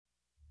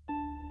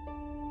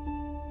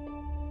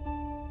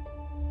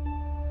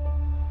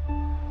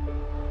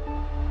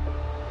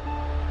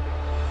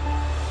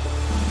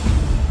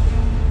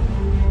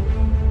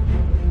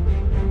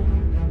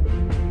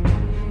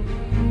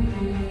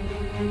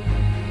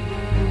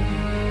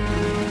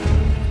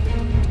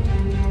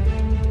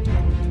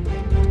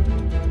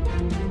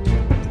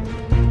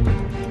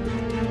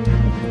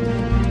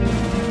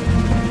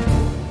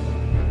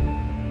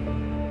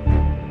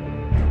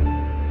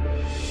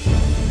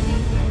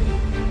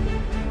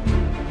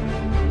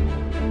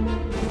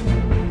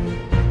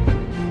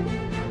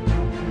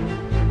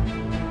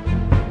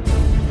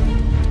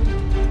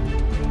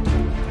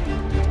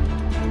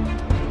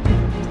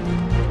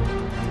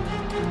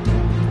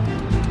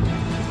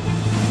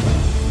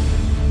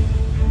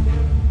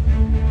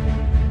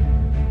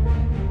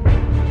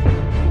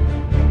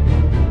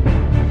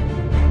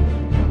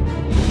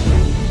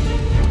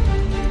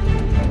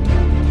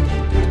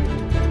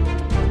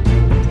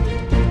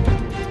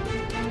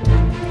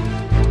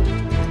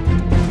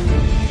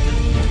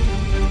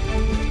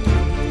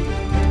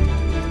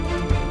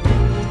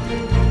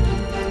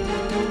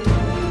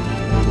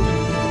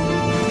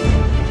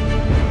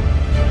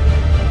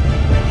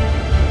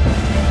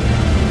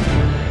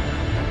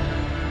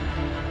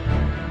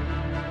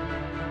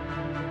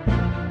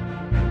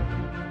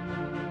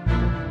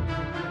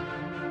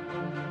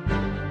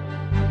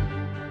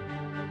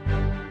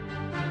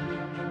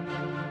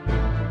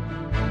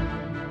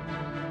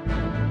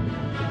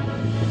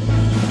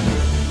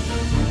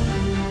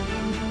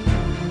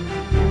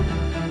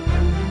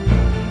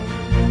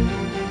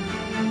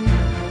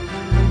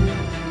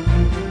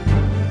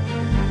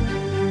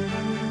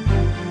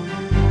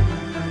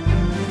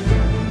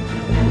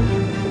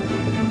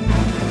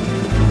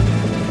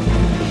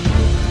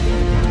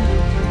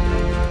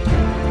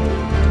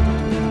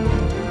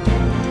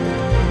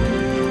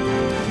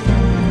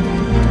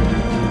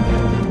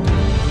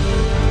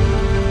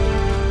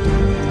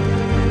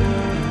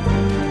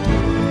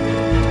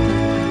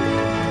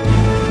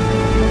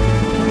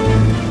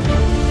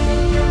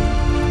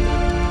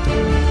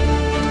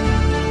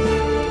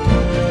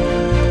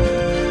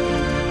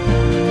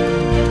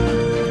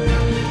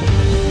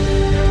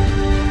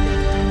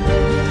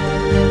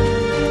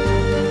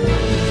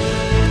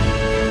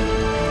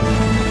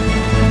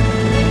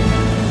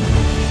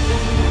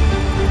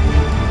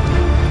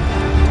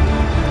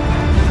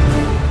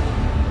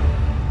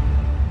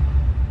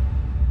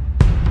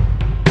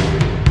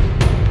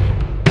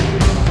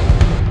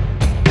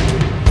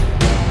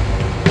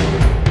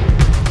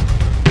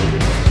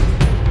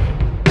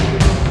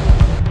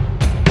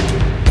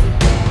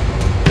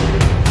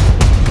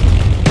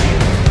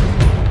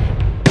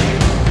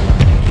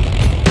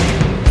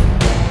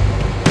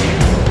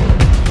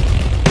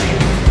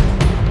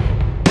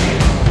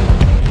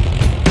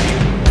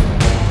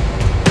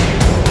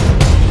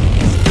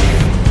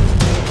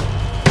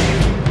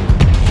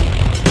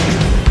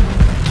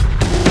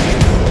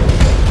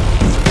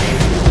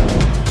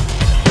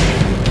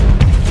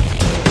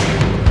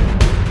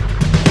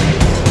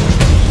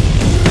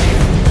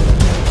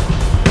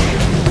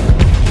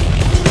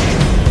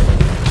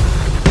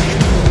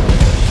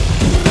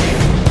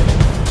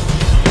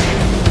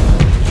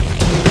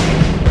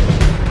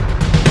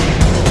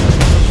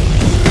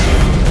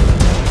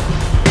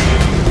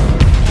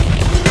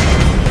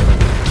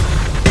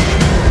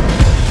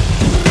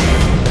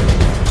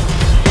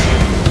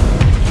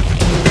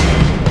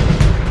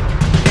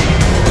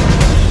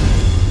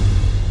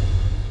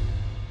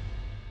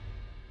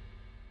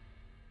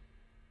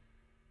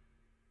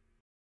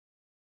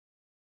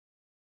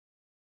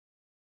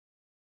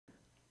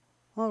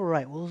All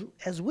right, well,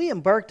 as we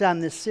embarked on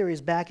this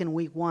series back in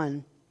week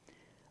 1,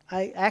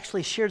 I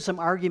actually shared some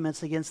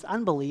arguments against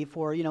unbelief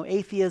or,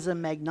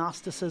 atheism,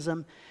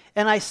 agnosticism.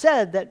 And I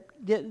said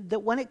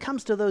that when it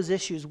comes to those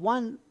issues,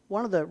 one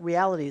of the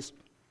realities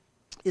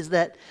is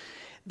that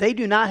they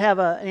do not have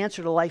an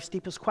answer to life's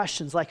deepest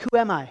questions, like who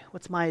am I?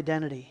 What's my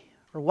identity?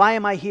 Or why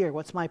am I here?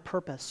 What's my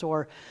purpose?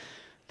 Or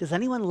does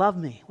anyone love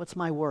me? What's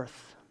my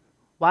worth?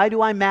 Why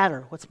do I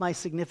matter? What's my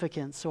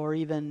significance? Or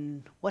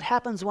even, what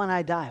happens when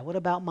I die? What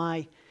about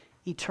my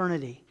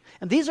eternity?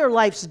 And these are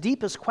life's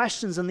deepest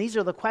questions, and these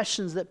are the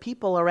questions that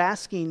people are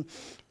asking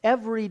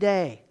every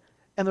day.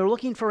 And they're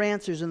looking for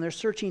answers, and they're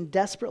searching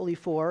desperately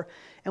for.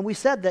 And we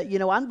said that,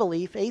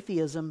 unbelief,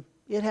 atheism,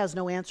 it has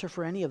no answer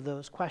for any of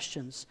those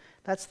questions.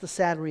 That's the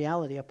sad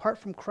reality. Apart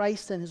from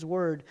Christ and His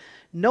Word,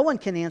 no one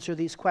can answer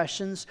these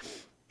questions,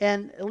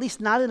 and at least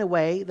not in a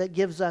way that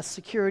gives us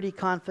security,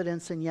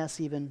 confidence, and yes,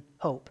 even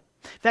hope.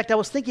 In fact, I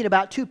was thinking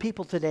about two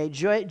people today,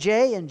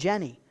 Jay and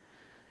Jenny.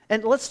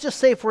 And let's just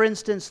say, for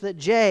instance, that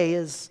Jay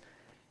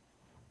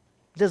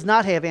does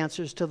not have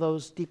answers to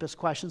those deepest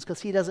questions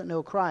because he doesn't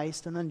know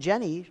Christ. And then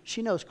Jenny,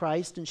 she knows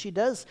Christ, and she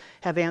does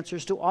have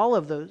answers to all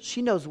of those.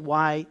 She knows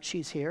why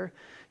she's here.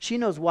 She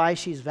knows why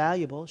she's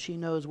valuable. She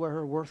knows where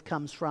her worth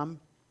comes from.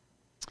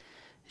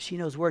 She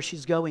knows where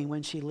she's going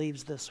when she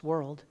leaves this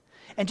world.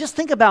 And just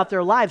think about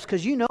their lives,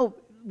 because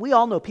we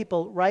all know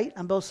people, right,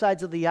 on both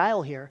sides of the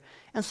aisle here.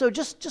 And so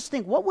just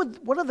think,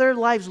 what do their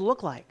lives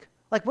look like?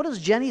 Like, what does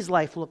Jenny's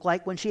life look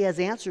like when she has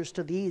answers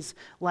to these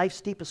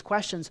life's deepest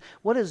questions?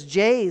 What does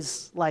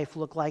Jay's life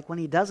look like when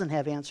he doesn't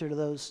have answer to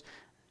those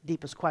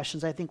deepest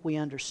questions? I think we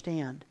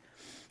understand.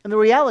 And the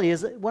reality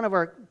is that one of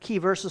our key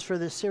verses for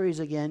this series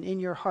again, in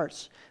your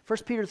hearts,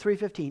 1 Peter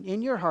 3:15,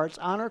 in your hearts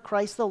honor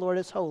Christ the Lord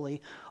as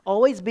holy,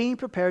 always being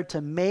prepared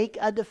to make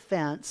a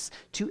defense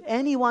to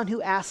anyone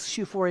who asks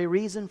you for a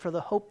reason for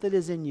the hope that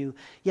is in you,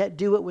 yet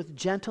do it with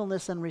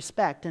gentleness and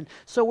respect. And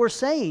so we're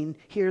saying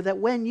here that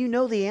when you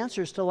know the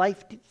answers to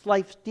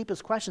life's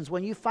deepest questions,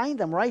 when you find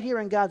them right here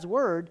in God's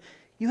Word,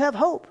 you have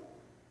hope.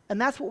 And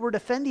that's what we're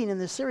defending in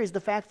this series, the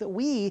fact that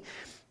we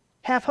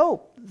have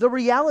hope. The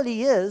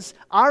reality is,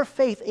 our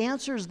faith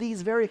answers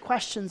these very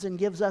questions and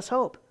gives us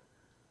hope.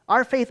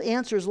 Our faith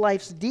answers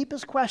life's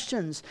deepest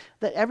questions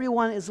that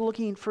everyone is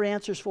looking for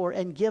answers for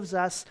and gives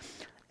us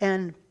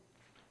an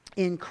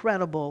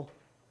incredible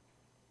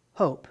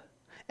hope.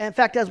 And in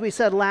fact, as we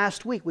said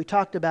last week, we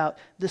talked about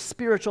the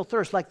spiritual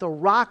thirst, like the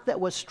rock that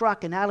was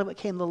struck and out of it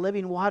came the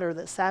living water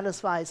that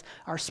satisfies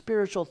our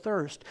spiritual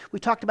thirst. We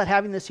talked about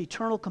having this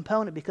eternal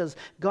component because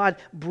God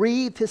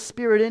breathed His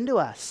Spirit into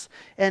us.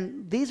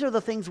 And these are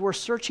the things we're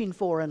searching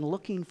for and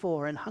looking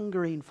for and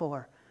hungering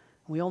for.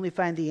 We only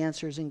find the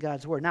answers in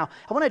God's Word. Now,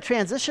 I want to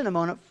transition a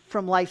moment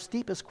from life's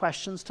deepest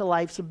questions to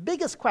life's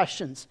biggest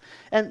questions.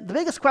 And the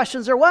biggest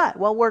questions are what?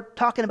 Well, we're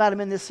talking about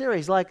them in this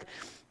series, like,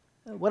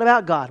 what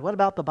about God? What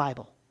about the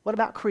Bible? What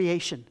about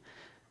creation?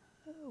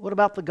 What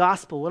about the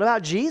gospel? What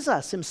about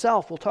Jesus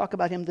Himself? We'll talk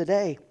about Him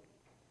today.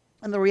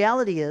 And the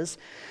reality is,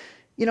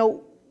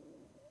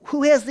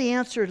 who has the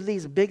answer to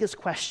these biggest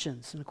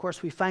questions? And of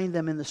course, we find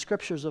them in the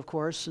Scriptures, of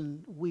course,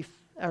 and we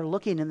are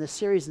looking in this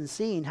series and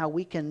seeing how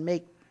we can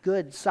make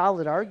good,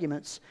 solid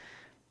arguments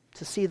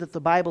to see that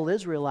the Bible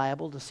is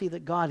reliable, to see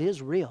that God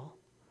is real.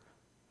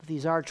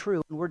 These are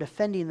true, and we're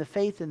defending the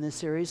faith in this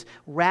series,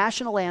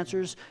 rational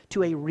answers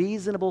to a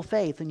reasonable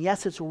faith. And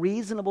yes, it's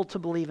reasonable to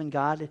believe in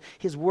God.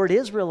 His Word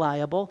is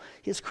reliable.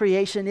 His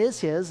creation is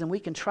His, and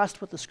we can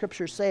trust what the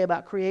Scriptures say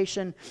about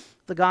creation,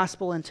 the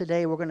gospel, and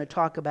today we're going to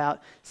talk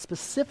about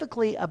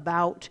specifically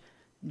about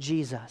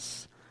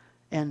Jesus.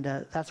 And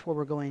that's where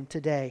we're going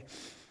today.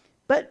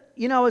 But,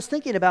 I was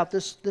thinking about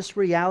this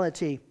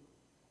reality.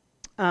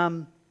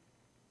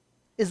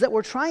 Is that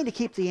we're trying to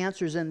keep the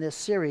answers in this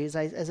series,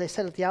 as I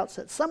said at the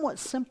outset, somewhat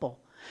simple.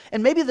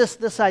 And maybe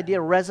this idea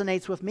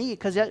resonates with me,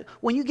 because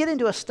when you get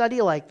into a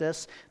study like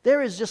this,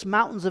 there is just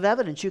mountains of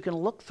evidence you can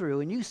look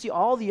through, and you see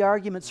all the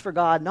arguments for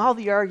God, and all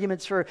the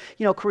arguments for,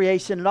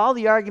 creation, and all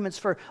the arguments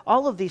for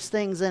all of these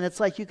things, and it's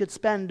like you could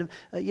spend,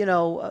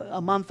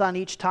 a month on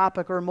each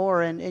topic or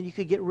more, and you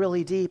could get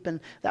really deep, and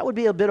that would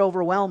be a bit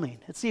overwhelming.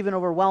 It's even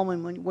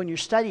overwhelming when you're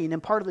studying,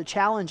 and part of the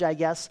challenge, I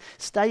guess,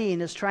 studying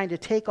is trying to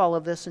take all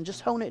of this and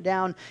just hone it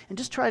down, and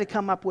just try to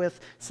come up with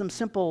some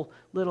simple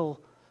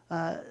little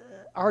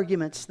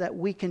arguments that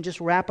we can just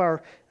wrap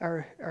our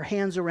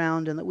hands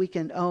around and that we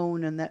can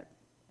own and that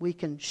we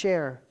can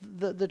share.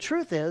 The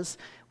truth is,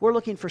 we're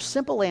looking for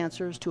simple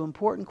answers to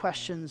important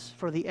questions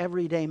for the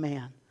everyday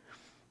man.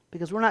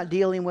 Because we're not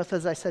dealing with,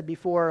 as I said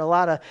before, a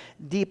lot of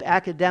deep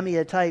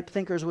academia type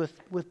thinkers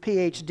with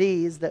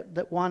PhDs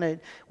that want to.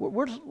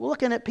 We're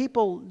looking at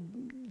people,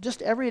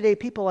 just everyday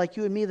people like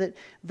you and me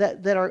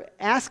that are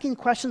asking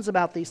questions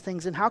about these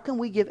things, and how can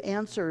we give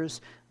answers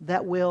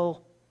that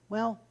will,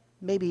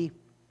 maybe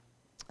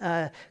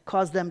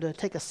cause them to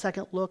take a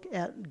second look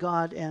at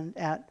God and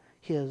at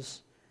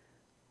His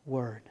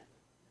Word.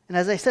 And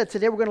as I said,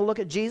 today we're going to look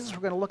at Jesus.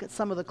 We're going to look at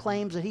some of the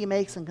claims that he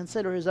makes and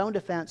consider his own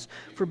defense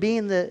for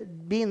being the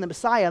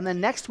Messiah. And then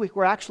next week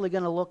we're actually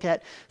going to look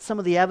at some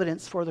of the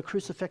evidence for the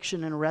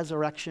crucifixion and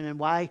resurrection and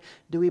why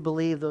do we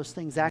believe those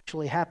things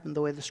actually happened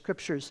the way the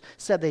Scriptures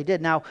said they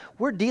did. Now,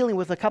 we're dealing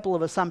with a couple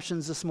of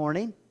assumptions this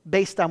morning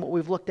based on what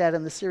we've looked at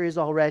in the series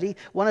already.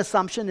 One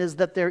assumption is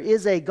that there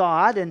is a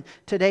God, and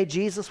today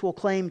Jesus will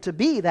claim to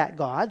be that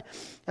God.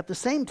 At the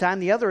same time,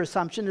 the other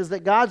assumption is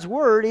that God's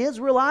Word is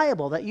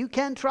reliable, that you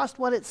can trust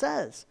what it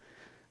says.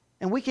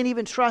 And we can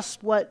even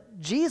trust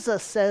what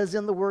Jesus says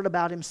in the Word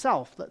about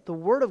himself, that the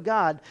Word of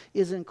God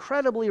is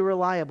incredibly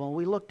reliable.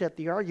 We looked at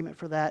the argument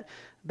for that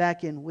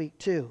back in week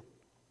 2.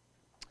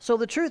 So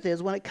the truth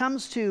is, when it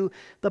comes to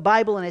the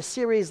Bible in a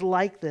series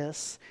like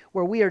this,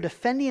 where we are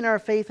defending our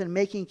faith and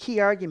making key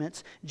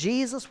arguments,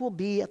 Jesus will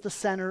be at the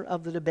center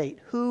of the debate.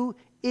 Who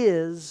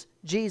is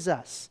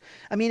Jesus?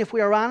 I mean, if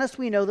we are honest,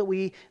 we know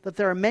that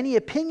there are many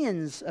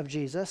opinions of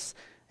Jesus.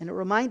 And it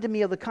reminded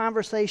me of the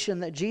conversation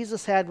that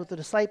Jesus had with the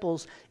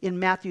disciples in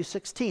Matthew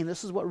 16.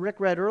 This is what Rick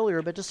read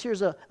earlier, but just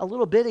here's a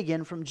little bit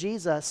again from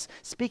Jesus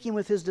speaking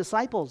with his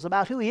disciples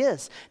about who he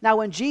is. Now,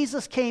 when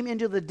Jesus came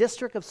into the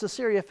district of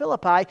Caesarea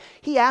Philippi,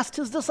 he asked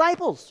his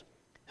disciples,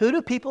 "Who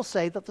do people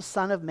say that the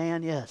Son of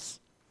Man is?"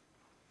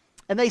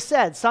 And they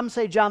said, "Some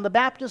say John the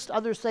Baptist,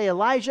 others say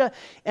Elijah,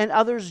 and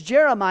others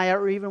Jeremiah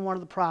or even one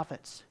of the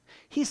prophets."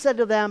 He said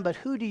to them, "But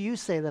who do you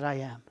say that I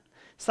am?"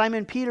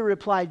 Simon Peter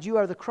replied, "You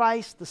are the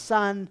Christ, the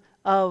Son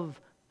of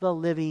the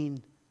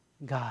living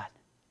God."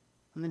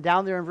 And then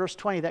down there in verse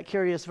 20, that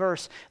curious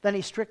verse, then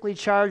he strictly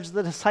charged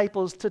the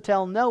disciples to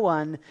tell no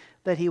one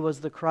that he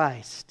was the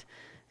Christ.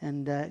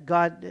 And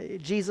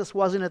Jesus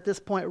wasn't at this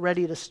point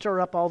ready to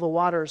stir up all the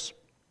waters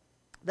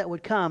that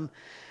would come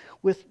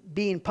with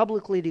being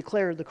publicly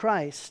declared the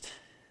Christ.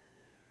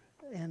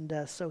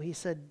 And so he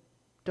said,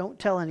 "Don't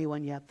tell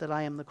anyone yet that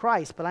I am the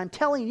Christ, but I'm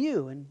telling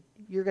you, and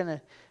you're going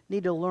to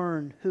need to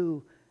learn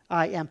who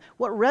I am."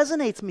 What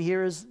resonates me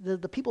here is the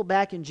people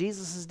back in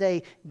Jesus'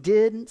 day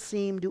didn't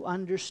seem to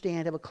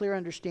have a clear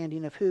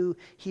understanding of who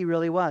he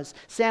really was.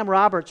 Sam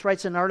Roberts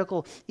writes an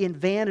article in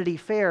Vanity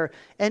Fair,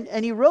 and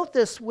he wrote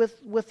this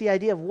with the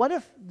idea of what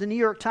if the New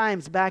York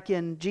Times back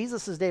in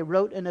Jesus' day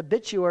wrote an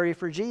obituary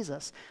for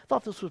Jesus? I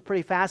thought this was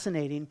pretty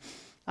fascinating.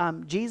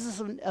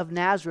 Jesus of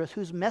Nazareth,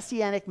 whose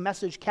messianic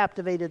message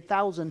captivated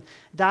thousands,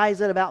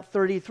 dies at about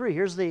 33.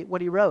 Here's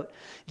what he wrote.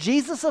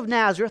 Jesus of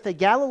Nazareth, a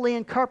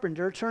Galilean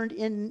carpenter turned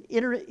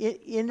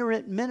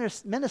itinerant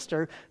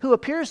minister who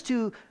appeals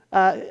to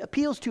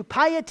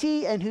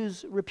piety and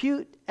whose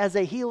repute as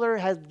a healer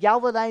has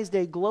galvanized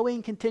a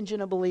glowing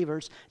contingent of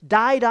believers,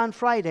 died on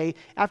Friday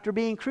after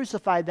being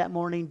crucified that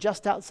morning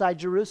just outside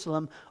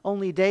Jerusalem,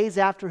 only days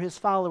after his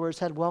followers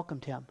had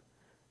welcomed him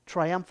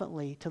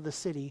triumphantly to the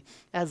city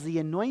as the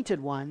Anointed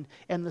One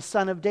and the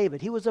Son of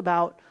David. He was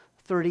about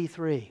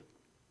 33.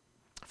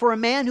 For a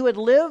man who had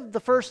lived the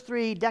first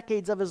 3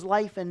 decades of his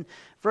life in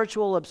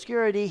virtual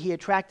obscurity, he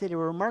attracted a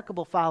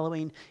remarkable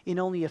following in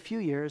only a few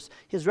years.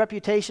 His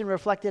reputation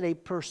reflected a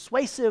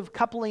persuasive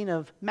coupling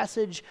of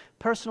message,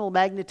 personal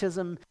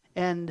magnetism,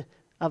 and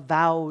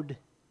avowed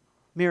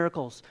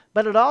miracles.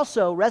 But it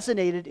also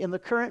resonated in the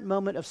current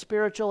moment of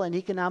spiritual and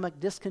economic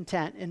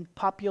discontent and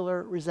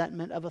popular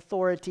resentment of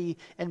authority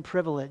and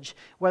privilege,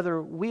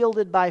 whether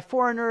wielded by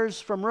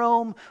foreigners from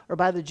Rome or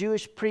by the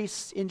Jewish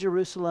priests in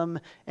Jerusalem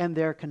and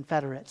their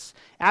confederates.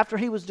 After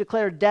he was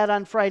declared dead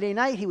on Friday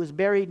night, he was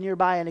buried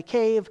nearby in a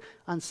cave.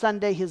 On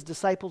Sunday, his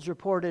disciples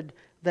reported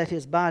that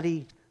his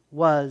body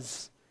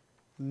was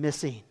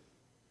missing.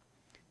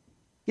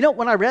 You know,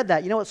 when I read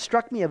that, what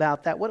struck me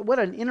about that? What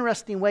an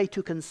interesting way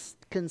to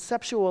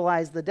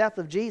conceptualize the death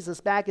of Jesus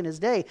back in his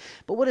day.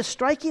 But what is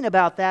striking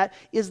about that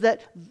is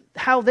that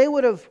how they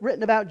would have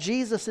written about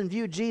Jesus and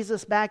viewed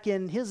Jesus back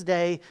in his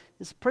day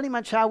is pretty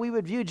much how we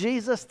would view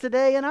Jesus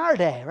today in our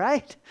day,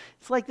 right?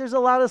 It's like there's a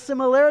lot of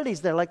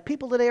similarities there. Like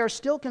people today are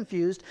still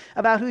confused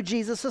about who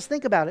Jesus is.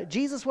 Think about it.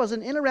 Jesus was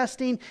an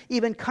interesting,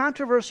 even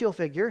controversial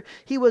figure.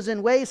 He was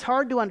in ways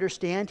hard to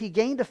understand. He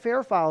gained a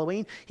fair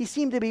following. He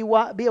seemed to be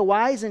a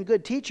wise and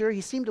good teacher.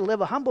 He seemed to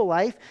live a humble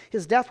life.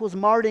 His death was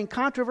marred in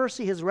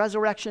controversy. His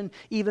resurrection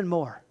even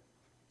more.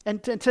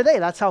 And today,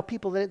 that's how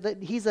people,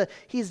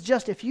 he's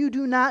just, if you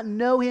do not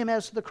know him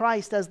as the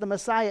Christ, as the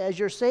Messiah, as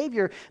your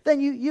Savior,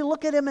 then you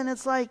look at him and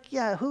it's like,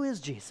 yeah, who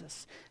is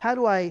Jesus? How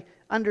do I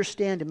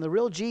understand him? The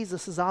real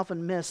Jesus is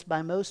often missed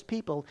by most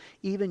people,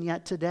 even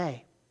yet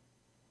today.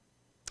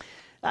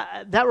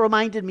 That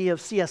reminded me of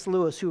C.S.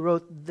 Lewis, who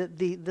wrote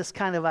this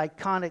kind of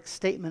iconic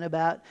statement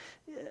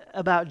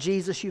about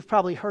Jesus. You've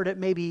probably heard it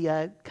maybe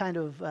kind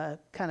of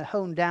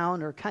honed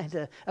down or kind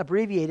of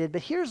abbreviated,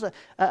 but here's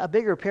a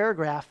bigger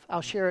paragraph. I'll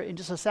share it in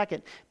just a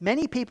second.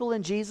 Many people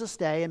in Jesus'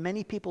 day and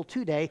many people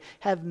today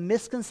have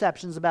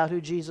misconceptions about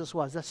who Jesus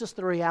was. That's just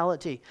the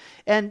reality.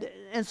 And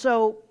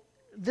so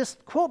this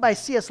quote by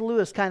C.S.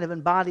 Lewis kind of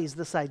embodies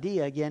this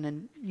idea again,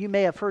 and you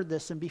may have heard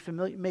this and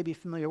may be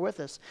familiar with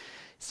this.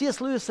 C.S.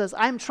 Lewis says,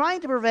 "I'm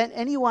trying to prevent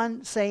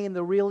anyone saying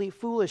the really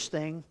foolish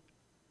thing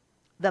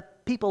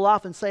that people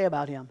often say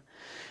about him.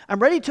 I'm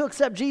ready to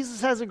accept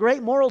Jesus as a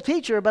great moral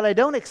teacher, but I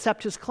don't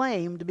accept his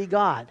claim to be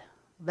God.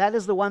 That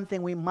is the one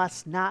thing we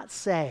must not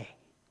say.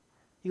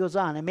 He goes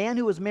on, a man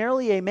who was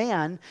merely a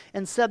man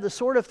and said the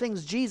sort of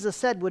things Jesus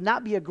said would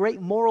not be a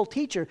great moral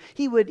teacher.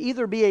 He would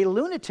either be a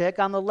lunatic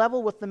on the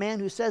level with the man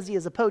who says he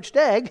is a poached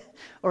egg,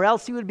 or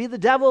else he would be the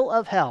devil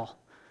of hell.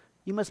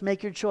 You must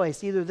make your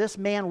choice. Either this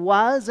man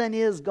was and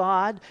is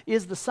God,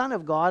 is the Son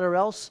of God, or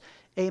else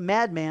a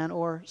madman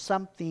or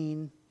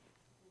something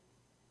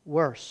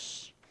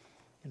worse.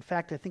 In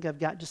fact, I think I've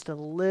got just a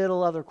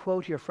little other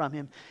quote here from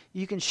him.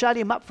 You can shut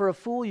him up for a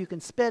fool, you can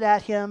spit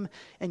at him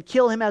and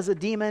kill him as a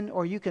demon,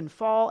 or you can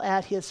fall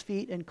at his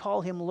feet and call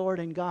him Lord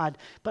and God.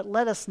 But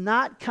let us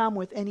not come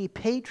with any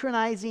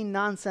patronizing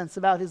nonsense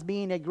about his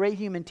being a great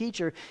human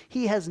teacher.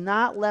 He has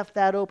not left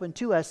that open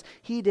to us.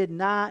 He did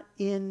not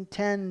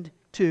intend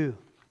to.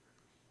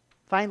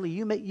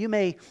 Finally,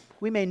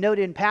 we may note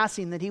in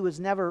passing that he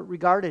was never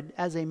regarded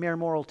as a mere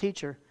moral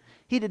teacher.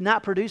 He did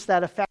not produce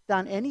that effect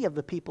on any of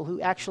the people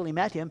who actually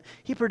met him.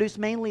 He produced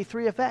mainly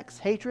three effects: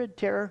 hatred,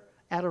 terror,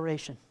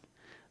 adoration.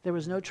 There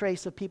was no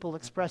trace of people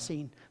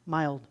expressing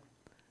mild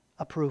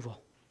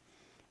approval.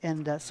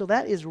 And so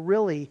that is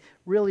really,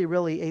 really,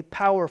 really a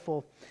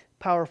powerful,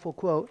 powerful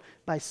quote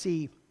by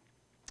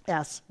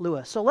C.S.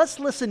 Lewis. So let's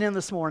listen in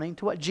this morning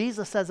to what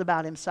Jesus says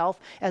about himself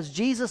as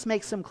Jesus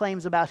makes some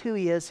claims about who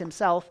he is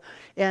himself.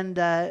 And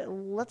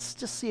let's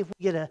just see if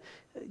we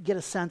get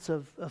a sense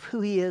of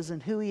who he is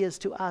and who he is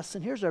to us.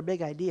 And here's our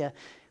big idea.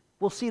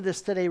 We'll see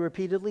this today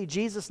repeatedly.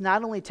 Jesus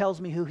not only tells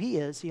me who he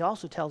is, he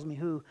also tells me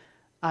who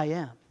I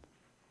am.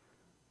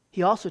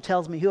 He also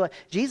tells me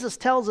Jesus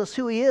tells us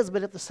who he is,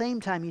 but at the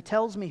same time, he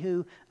tells me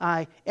who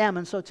I am.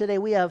 And so today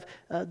we have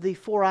the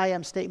 4 I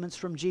am statements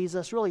from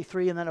Jesus, really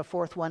 3, and then a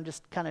 4th one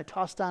just kind of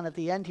tossed on at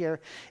the end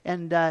here.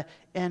 And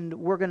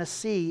we're going to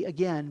see,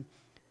 again,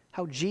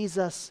 how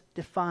Jesus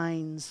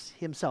defines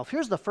himself.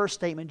 Here's the first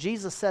statement.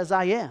 Jesus says,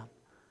 I am.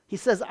 He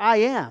says, I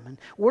am.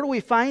 And where do we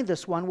find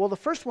this one? Well, the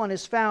first one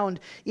is found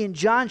in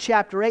John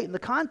chapter 8. And the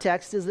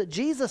context is that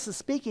Jesus is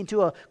speaking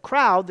to a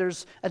crowd.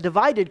 There's a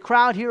divided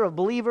crowd here of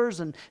believers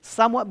and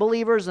somewhat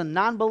believers and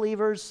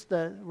non-believers,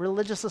 the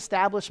religious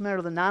establishment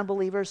or the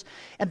non-believers.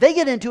 And they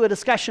get into a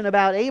discussion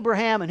about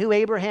Abraham and who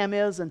Abraham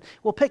is. And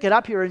we'll pick it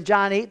up here in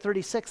John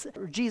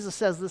 8:36. Jesus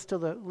says this to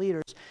the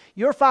leaders.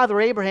 Your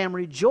father Abraham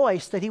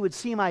rejoiced that he would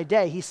see my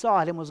day. He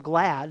saw it and was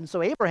glad. And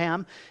so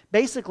Abraham,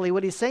 basically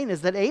what he's saying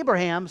is that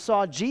Abraham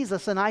saw Jesus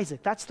and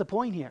Isaac. That's the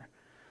point here.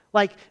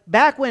 Like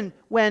back when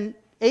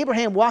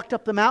Abraham walked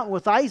up the mountain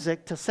with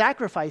Isaac to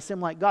sacrifice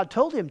him like God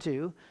told him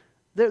to,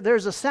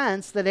 there's a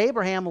sense that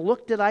Abraham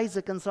looked at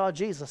Isaac and saw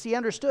Jesus. He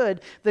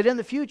understood that in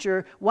the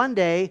future, one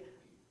day,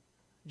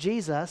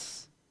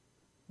 Jesus,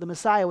 the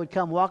Messiah, would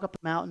come, walk up the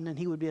mountain, and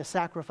he would be a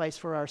sacrifice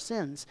for our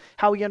sins.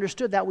 How he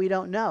understood that, we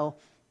don't know.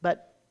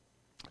 But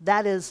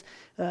that is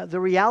the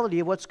reality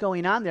of what's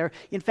going on there.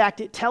 In fact,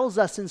 it tells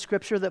us in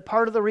Scripture that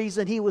part of the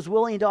reason he was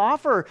willing to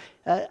offer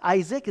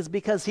Isaac is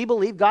because he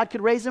believed God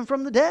could raise him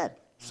from the dead.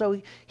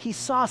 So he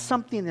saw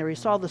something there. He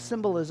saw the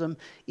symbolism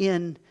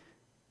in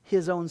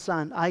his own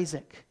son,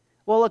 Isaac.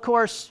 Well, of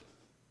course,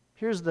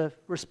 here's the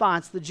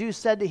response. The Jews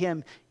said to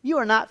him, you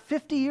are not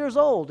 50 years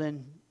old,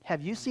 and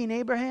have you seen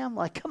Abraham?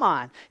 Like, come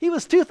on. He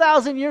was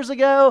 2,000 years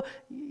ago.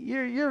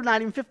 You're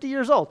not even 50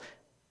 years old.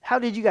 How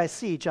did you guys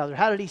see each other?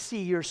 How did he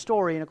see your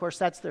story? And of course,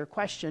 that's their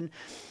question.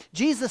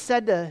 Jesus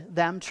said to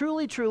them,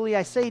 truly, truly,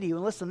 I say to you,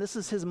 and listen, this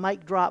is his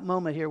mic drop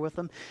moment here with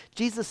them.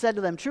 Jesus said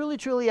to them, truly,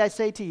 truly, I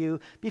say to you,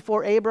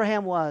 before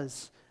Abraham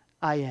was,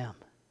 I am.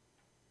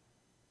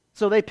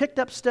 So they picked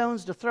up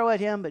stones to throw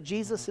at him, but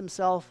Jesus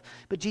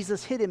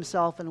hid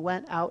himself and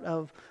went out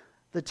of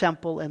the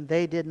temple, and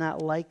they did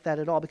not like that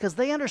at all because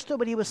they understood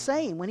what he was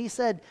saying when he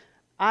said,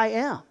 I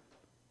am.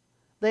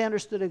 They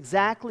understood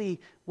exactly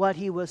what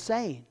he was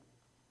saying.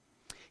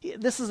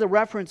 This is a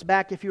reference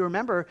back, if you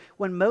remember,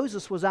 when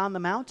Moses was on the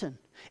mountain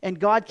and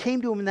God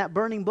came to him in that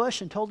burning bush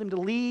and told him to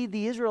lead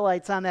the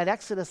Israelites on that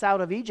exodus out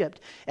of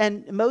Egypt.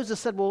 And Moses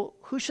said, well,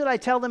 who should I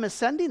tell them is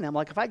sending them?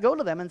 Like if I go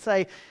to them and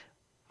say,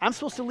 I'm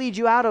supposed to lead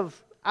you out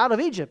of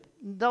Egypt,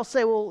 they'll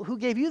say, well, who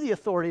gave you the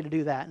authority to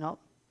do that? No,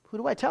 who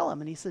do I tell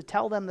them? And he said,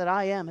 tell them that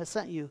I am has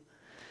sent you.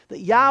 That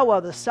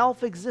Yahweh, the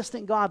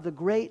self-existent God, the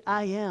great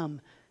I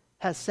am,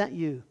 has sent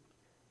you.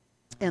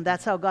 And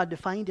that's how God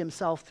defined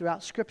himself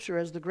throughout Scripture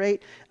as the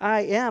great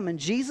I am. And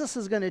Jesus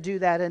is going to do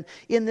that. And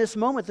in this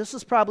moment, this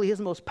is probably his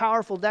most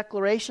powerful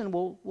declaration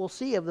we'll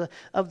see of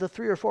the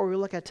 3 or 4 we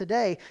look at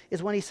today,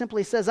 is when he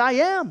simply says, I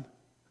am.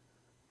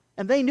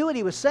 And they knew what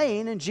he was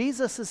saying, and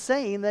Jesus is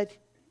saying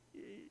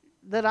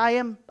that I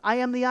am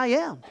the I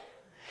am.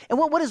 And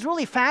what is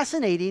really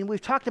fascinating, we've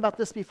talked about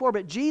this before,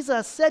 but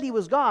Jesus said he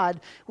was God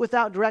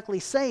without directly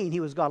saying he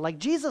was God. Like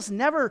Jesus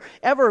never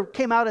ever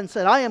came out and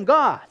said, I am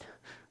God.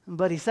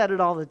 But he said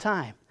it all the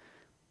time.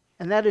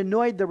 And that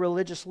annoyed the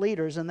religious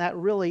leaders, and that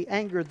really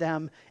angered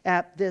them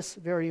at this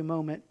very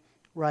moment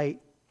right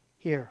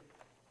here.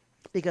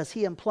 Because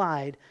he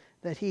implied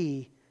that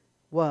he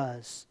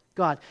was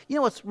God. You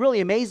know what's really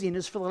amazing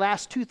is for the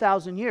last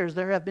 2,000 years,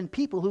 there have been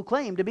people who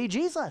claim to be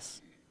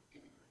Jesus.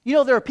 You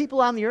know, there are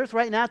people on the earth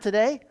right now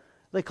today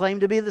that claim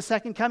to be the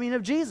second coming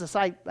of Jesus.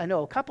 I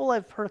know a couple,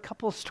 I've heard a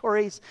couple of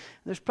stories.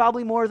 There's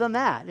probably more than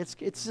that.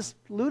 It's just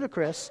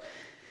ludicrous.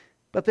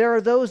 But there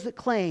are those that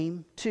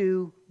claim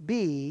to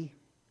be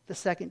the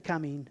second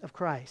coming of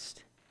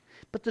Christ.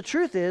 But the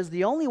truth is,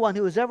 the only one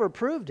who has ever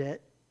proved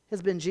it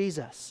has been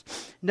Jesus.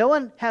 No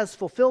one has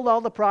fulfilled all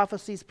the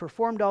prophecies,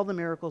 performed all the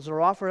miracles, or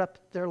offered up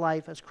their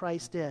life as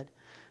Christ did.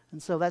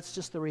 And so that's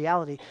just the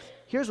reality.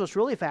 Here's what's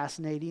really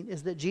fascinating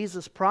is that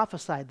Jesus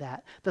prophesied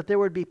that there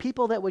would be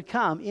people that would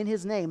come in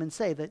his name and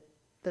say that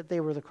they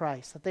were the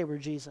Christ, that they were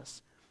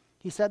Jesus.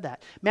 He said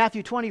that.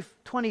 Matthew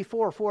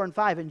 24, 4 and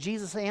 5, and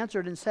Jesus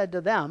answered and said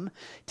to them,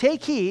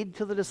 take heed,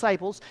 to the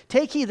disciples,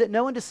 take heed that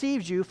no one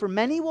deceives you, for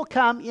many will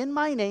come in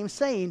my name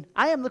saying,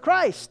 I am the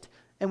Christ,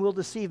 and will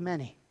deceive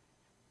many.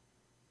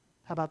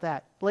 How about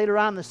that? Later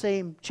on in the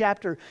same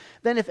chapter,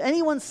 then if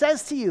anyone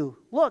says to you,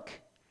 look,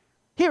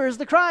 here is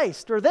the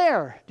Christ, or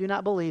there, do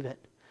not believe it.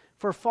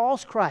 For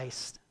false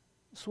Christ,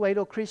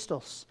 pseudo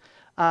Christos,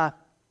 or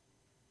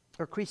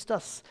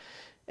Christus,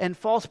 and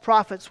false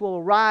prophets will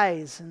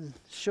arise and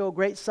show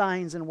great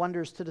signs and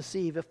wonders to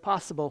deceive, if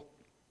possible,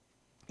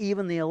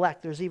 even the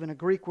elect. There's even a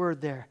Greek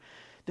word there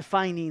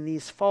defining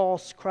these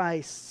false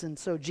Christs. And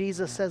so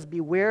Jesus says,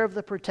 beware of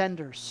the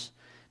pretenders.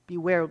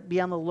 Beware,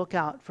 be on the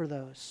lookout for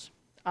those.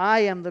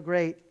 I am the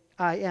great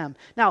I am.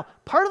 Now,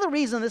 part of the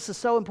reason this is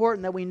so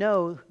important that we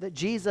know that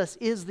Jesus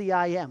is the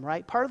I am,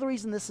 right? Part of the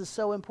reason this is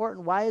so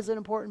important, why is it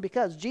important?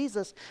 Because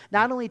Jesus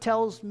not only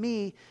tells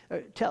me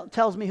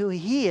who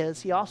he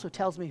is, he also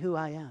tells me who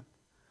I am.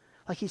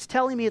 Like he's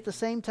telling me at the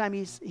same time,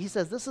 he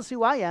says, this is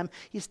who I am.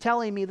 He's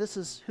telling me this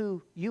is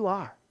who you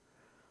are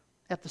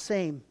at the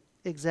same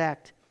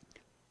exact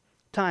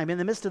time. In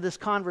the midst of this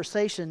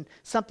conversation,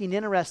 something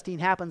interesting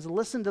happens.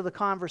 Listen to the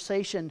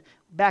conversation,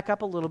 back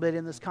up a little bit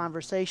in this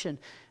conversation.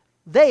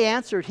 They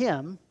answered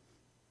him,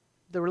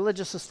 the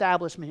religious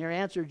establishment here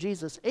answered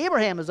Jesus,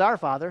 Abraham is our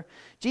father.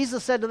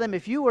 Jesus said to them,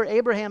 if you were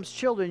Abraham's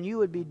children, you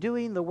would be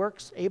doing the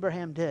works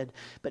Abraham did.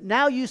 But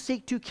now you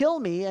seek to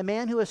kill me, a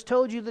man who has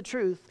told you the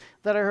truth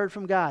that I heard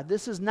from God.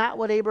 This is not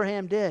what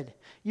Abraham did.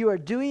 You are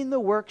doing the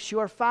works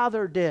your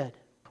father did.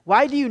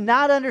 Why do you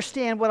not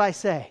understand what I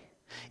say?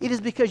 It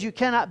is because you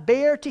cannot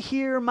bear to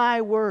hear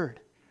my word.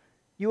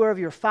 You are of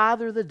your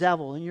father the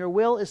devil, and your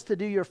will is to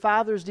do your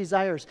father's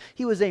desires.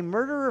 He was a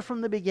murderer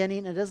from the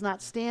beginning and does not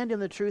stand in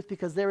the truth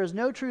because there is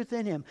no truth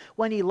in him.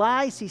 When he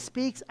lies, he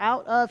speaks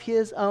out of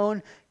his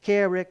own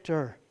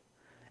character.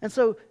 And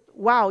so,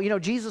 wow,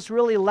 Jesus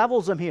really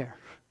levels them here.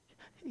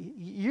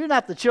 You're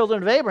not the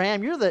children of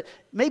Abraham. You're the,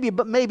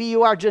 maybe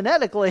you are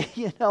genetically,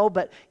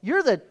 but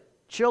you're the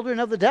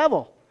children of the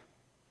devil.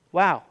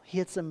 Wow, he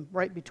hits them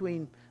right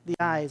between the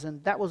eyes,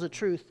 and that was a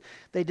truth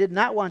they did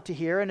not want to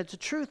hear, and it's a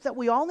truth that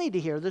we all need to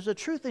hear. There's a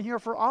truth in here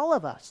for all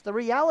of us. The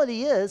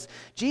reality is,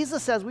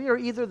 Jesus says we are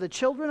either the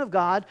children of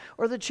God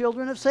or the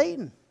children of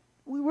Satan.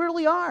 We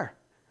really are.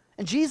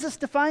 And Jesus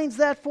defines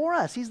that for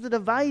us. He's the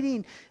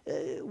dividing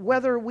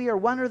whether we are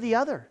one or the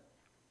other.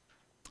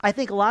 I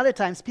think a lot of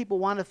times people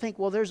want to think,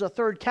 well, there's a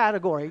third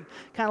category,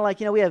 kind of like,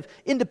 we have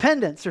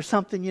independents or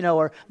something,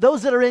 or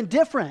those that are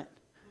indifferent.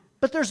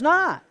 But there's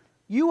not.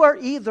 You are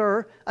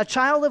either a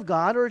child of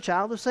God or a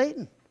child of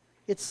Satan.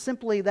 It's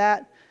simply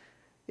that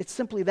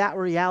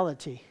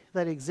reality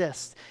that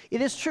exists.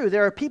 It is true,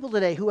 there are people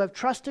today who have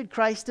trusted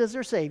Christ as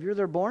their Savior.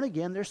 They're born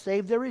again, they're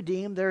saved, they're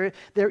redeemed, they're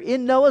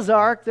in Noah's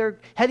Ark, they're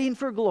heading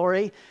for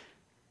glory.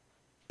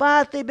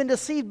 But they've been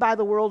deceived by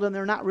the world and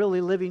they're not really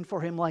living for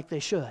Him like they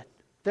should.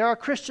 There are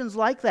Christians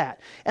like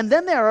that. And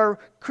then there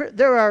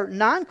are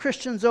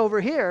non-Christians over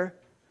here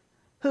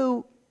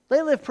who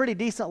they live pretty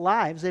decent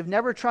lives. They've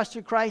never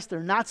trusted Christ.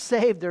 They're not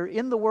saved. They're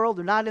in the world.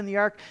 They're not in the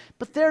ark.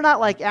 But they're not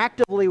like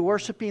actively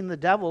worshiping the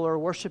devil or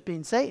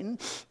worshiping Satan.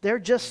 They're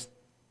just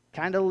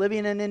kind of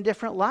living an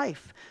indifferent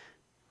life.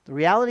 The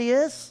reality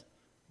is,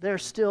 they're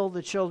still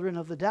the children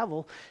of the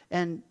devil.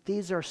 And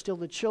these are still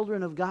the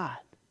children of God.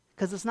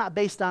 Because it's not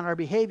based on our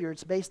behavior.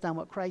 It's based on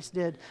what Christ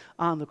did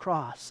on the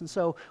cross. And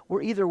so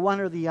we're either one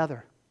or the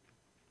other.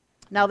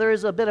 Now, there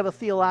is a bit of a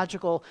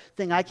theological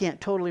thing I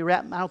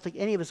don't think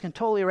any of us can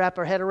totally wrap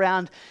our head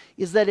around,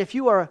 is that if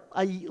you are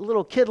a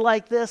little kid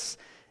like this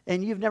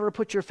and you've never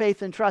put your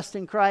faith and trust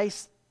in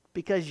Christ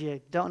because you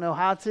don't know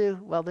how to,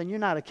 well, then you're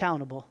not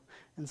accountable.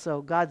 And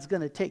so God's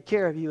going to take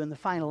care of you in the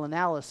final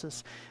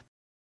analysis.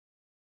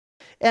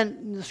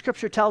 And the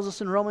Scripture tells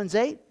us in Romans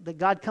 8 that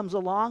God comes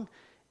along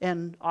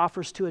and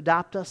offers to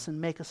adopt us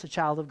and make us a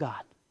child of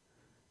God.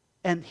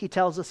 And He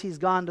tells us He's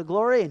gone to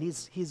glory and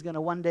He's going to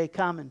one day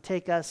come and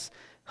take us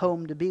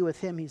home to be with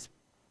Him. He's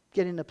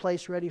getting a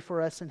place ready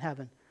for us in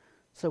heaven.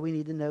 So we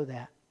need to know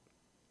that.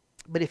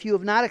 But if you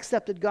have not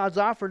accepted God's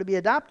offer to be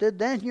adopted,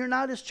 then you're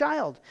not His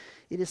child.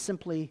 It is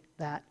simply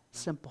that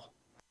simple.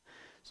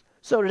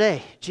 So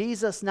today,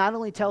 Jesus not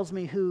only tells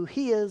me who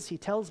He is, He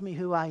tells me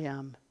who I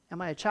am.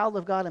 Am I a child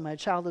of God? Am I a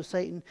child of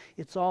Satan?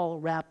 It's all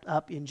wrapped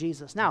up in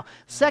Jesus. Now,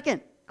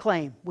 second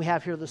claim we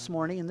have here this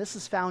morning, and this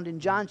is found in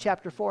John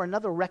chapter 4,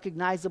 another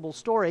recognizable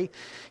story.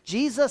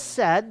 Jesus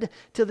said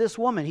to this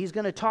woman, he's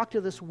going to talk to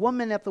this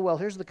woman at the well.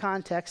 Here's the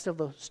context of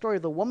the story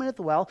of the woman at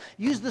the well.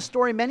 Used this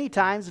story many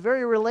times,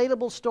 very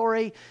relatable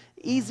story,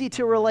 easy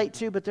to relate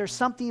to, but there's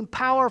something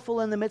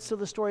powerful in the midst of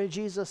the story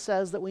Jesus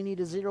says that we need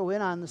to zero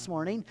in on this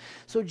morning.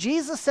 So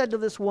Jesus said to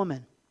this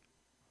woman,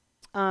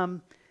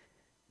 go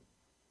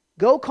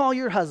call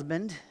your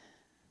husband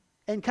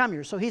and come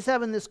here. So he's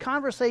having this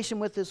conversation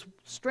with this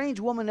strange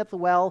woman at the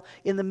well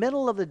in the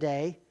middle of the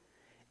day,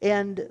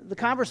 and the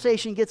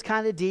conversation gets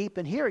kind of deep,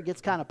 and here it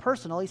gets kind of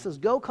personal. He says,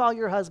 go call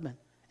your husband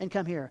and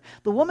come here.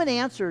 The woman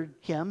answered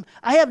him,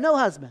 I have no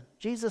husband.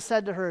 Jesus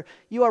said to her,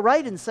 you are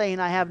right in saying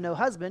I have no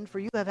husband, for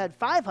you have had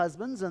 5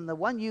 husbands, and the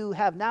one you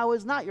have now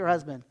is not your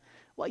husband.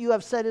 What you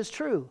have said is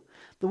true.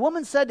 The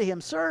woman said to him,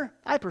 Sir,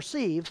 I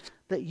perceive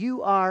that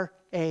you are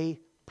a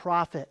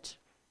prophet.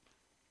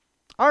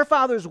 Our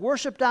fathers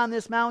worshipped on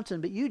this mountain,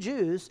 but you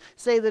Jews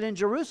say that in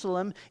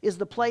Jerusalem is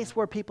the place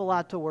where people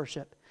ought to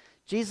worship.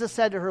 Jesus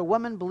said to her,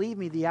 Woman, believe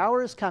me, the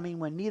hour is coming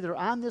when neither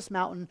on this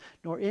mountain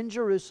nor in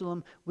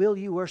Jerusalem will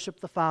you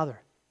worship the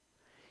Father.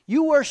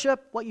 You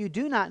worship what you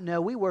do not know.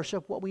 We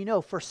worship what we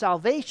know. For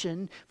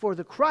salvation for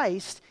the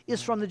Christ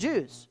is from the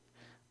Jews.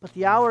 But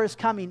the hour is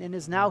coming and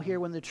is now here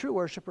when the true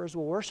worshipers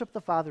will worship the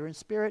Father in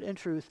spirit and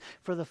truth,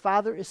 for the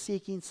Father is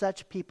seeking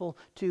such people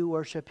to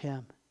worship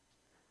Him.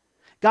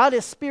 God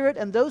is spirit,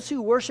 and those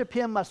who worship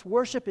Him must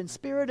worship in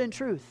spirit and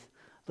truth.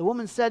 The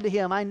woman said to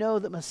him, I know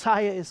that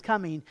Messiah is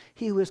coming,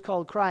 he who is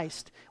called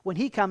Christ. When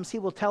he comes, he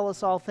will tell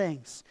us all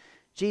things.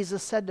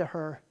 Jesus said to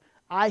her,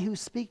 I who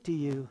speak to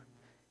you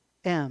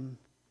am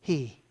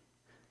he.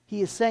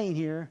 He is saying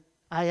here,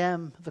 I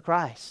am the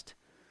Christ.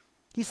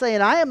 He's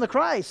saying, I am the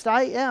Christ.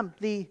 I am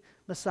the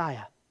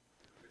Messiah.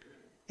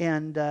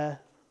 And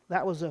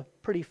that was a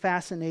pretty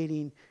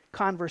fascinating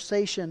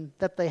conversation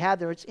that they had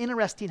there. It's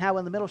interesting how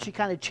in the middle she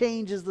kind of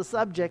changes the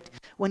subject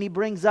when he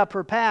brings up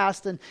her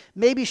past, and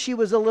maybe she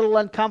was a little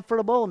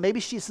uncomfortable, and maybe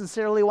she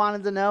sincerely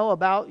wanted to know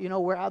about,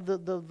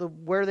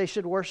 where they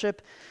should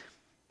worship.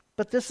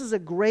 But this is a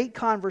great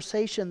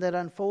conversation that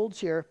unfolds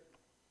here,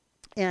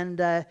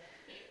 and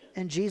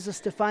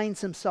Jesus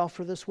defines himself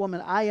for this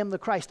woman. I am the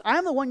Christ. I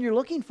am the one you're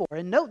looking for.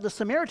 And note, the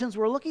Samaritans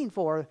were looking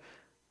for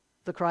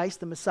the Christ,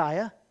 the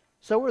Messiah.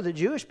 So were the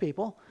Jewish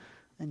people.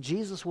 And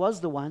Jesus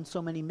was the one,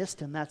 so many missed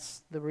him.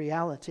 That's the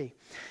reality.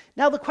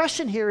 Now the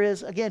question here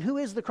is, again, who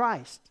is the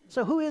Christ?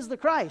 So who is the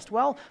Christ?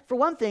 Well, for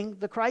one thing,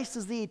 the Christ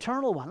is the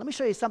eternal one. Let me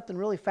show you something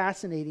really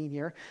fascinating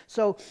here.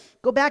 So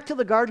go back to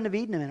the Garden of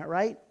Eden a minute,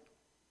 right?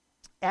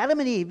 Adam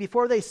and Eve,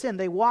 before they sinned,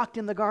 they walked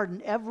in the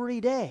garden every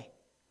day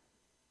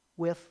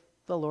with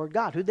the Lord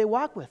God. Who'd they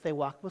walk with? They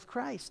walked with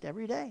Christ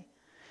every day.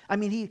 I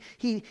mean,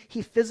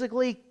 he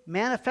physically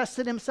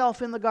manifested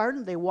himself in the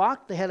garden. They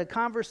walked. They had a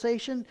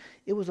conversation.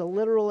 It was a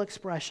literal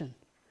expression.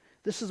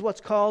 This is what's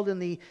called in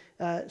the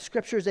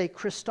Scriptures a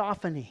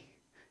Christophany.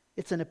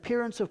 It's an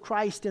appearance of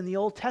Christ in the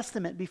Old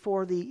Testament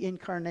before the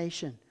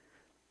incarnation.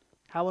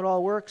 How it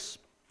all works,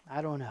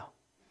 I don't know.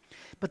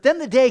 But then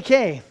the day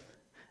came.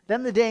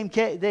 Then the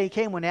day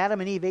came when Adam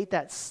and Eve ate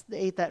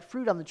that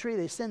fruit on the tree.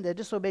 They sinned. They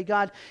disobeyed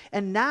God.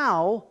 And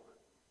now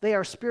they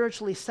are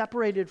spiritually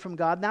separated from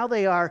God. Now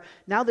they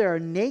are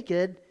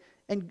naked,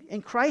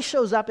 and Christ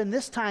shows up, and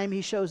this time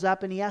he shows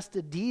up and he has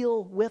to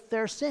deal with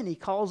their sin. He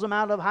calls them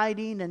out of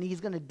hiding, and he's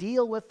going to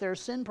deal with their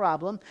sin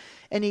problem,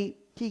 and he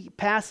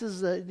passes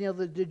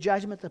the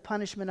judgment, the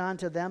punishment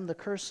onto them, the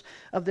curse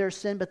of their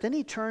sin. But then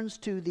he turns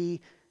to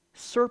the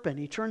serpent.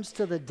 He turns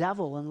to the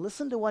devil, and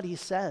listen to what he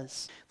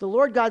says. The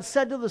Lord God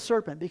said to the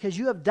serpent, because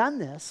you have done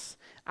this,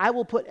 I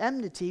will put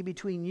enmity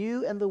between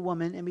you and the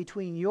woman, and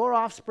between your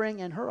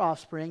offspring and her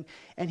offspring,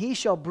 and he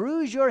shall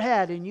bruise your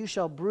head, and you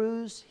shall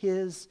bruise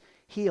his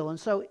heel. And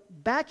so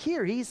back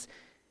here, he's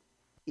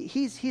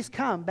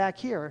come back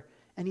here,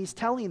 and he's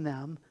telling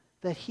them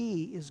that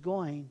he is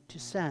going to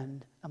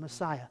send a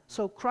Messiah.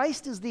 So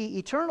Christ is the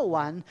eternal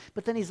one,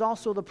 but then he's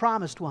also the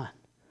promised one.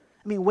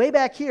 I mean, way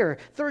back here,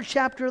 3rd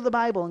chapter of the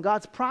Bible, and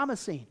God's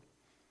promising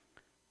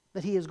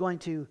that he is going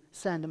to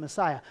send a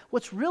Messiah.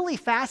 What's really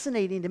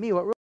fascinating to me,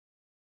 what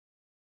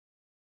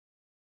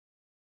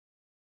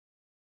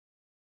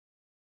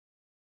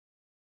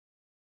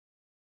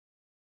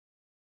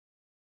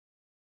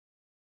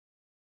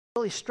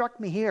really struck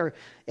me here,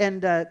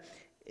 and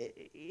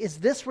is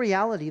this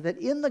reality that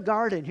in the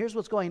garden, here's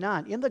what's going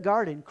on. In the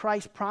garden,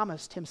 Christ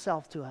promised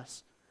himself to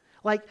us.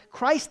 Like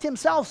Christ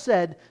himself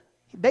said,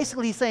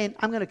 basically he's saying,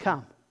 I'm going to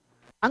come.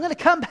 I'm going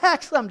to come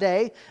back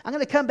someday. I'm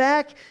going to come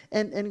back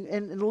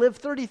and live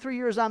 33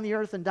 years on the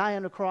earth and die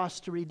on a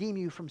cross to redeem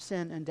you from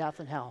sin and death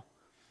and hell.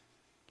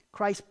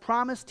 Christ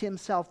promised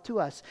himself to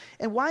us.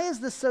 And why is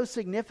this so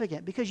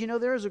significant? Because,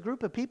 there is a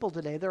group of people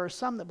today, there are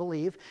some that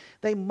believe,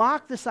 they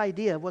mock this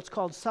idea of what's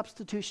called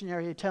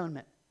substitutionary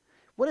atonement.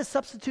 What is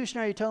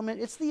substitutionary atonement?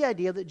 It's the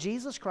idea that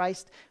Jesus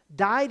Christ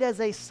died as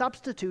a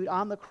substitute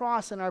on the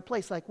cross in our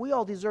place. Like we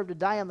all deserve to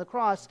die on the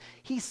cross,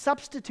 he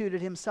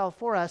substituted himself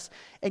for us.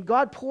 And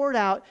God poured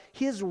out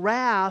his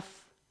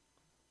wrath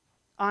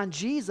on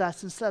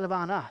Jesus instead of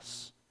on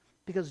us,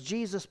 because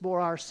Jesus bore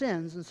our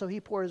sins, and so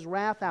he poured his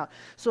wrath out.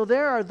 So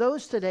there are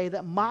those today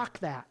that mock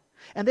that,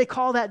 and they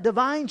call that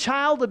divine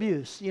child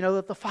abuse,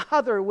 that the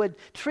Father would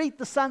treat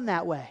the Son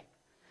that way.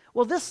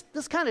 Well, this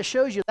kind of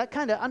shows you, that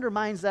kind of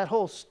undermines that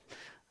whole,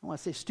 I don't want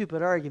to say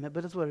stupid argument,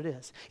 but it's what it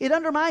is. It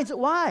undermines it.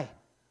 Why?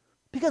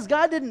 Because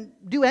God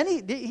didn't do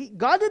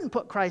God didn't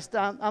put Christ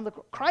on the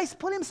cross. Christ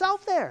put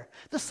himself there.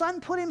 The Son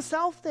put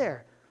himself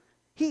there.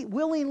 He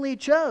willingly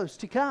chose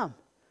to come.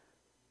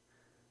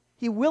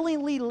 He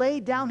willingly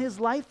laid down his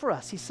life for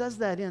us. He says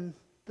that in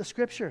the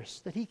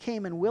Scriptures, that he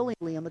came and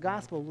willingly in the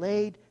gospel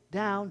laid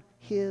down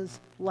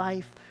his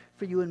life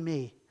for you and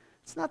me.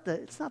 It's not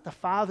the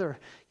Father,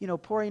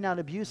 pouring out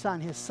abuse on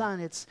his Son.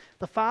 It's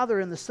the Father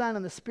and the Son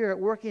and the Spirit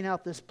working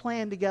out this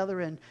plan together,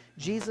 and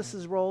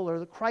Jesus' role, or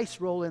the Christ's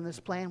role in this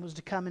plan, was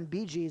to come and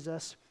be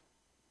Jesus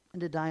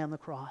and to die on the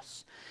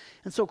cross.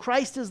 And so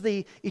Christ is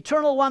the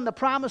eternal one, the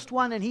promised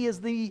one, and he is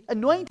the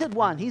anointed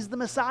one. He's the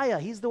Messiah.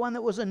 He's the one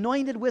that was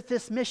anointed with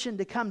this mission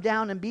to come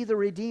down and be the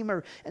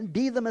Redeemer and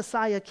be the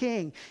Messiah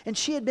King. And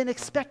she had been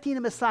expecting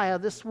a Messiah,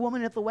 this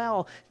woman at the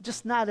well,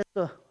 just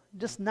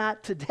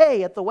not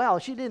today at the well.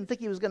 She didn't think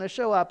he was going to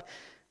show up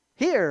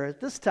here at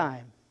this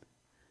time.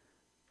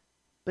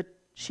 But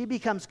she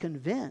becomes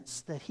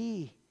convinced that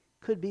he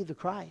could be the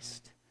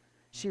Christ.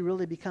 She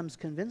really becomes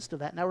convinced of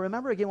that. Now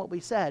remember again what we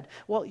said.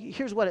 Well,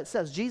 here's what it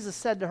says. Jesus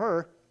said to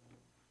her,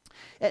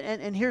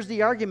 and here's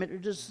the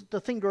argument, just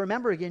the thing to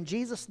remember again.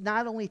 Jesus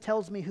not only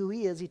tells me who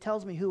he is, he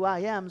tells me who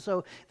I am.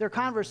 So their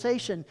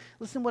conversation,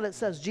 listen what it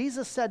says.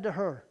 Jesus said to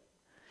her,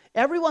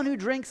 "Everyone who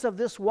drinks of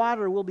this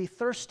water will be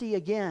thirsty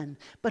again,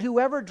 but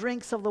whoever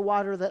drinks of the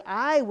water that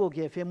I will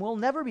give him will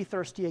never be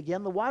thirsty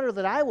again. The water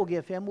that I will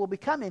give him will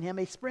become in him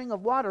a spring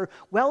of water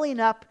welling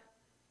up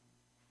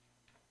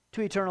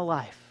to eternal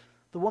life."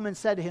 The woman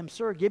said to him,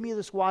 "Sir, give me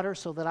this water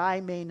so that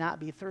I may not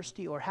be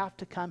thirsty or have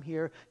to come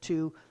here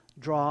to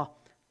draw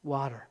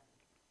water."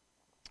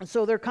 And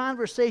so their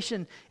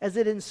conversation, as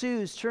it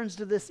ensues, turns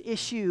to this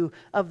issue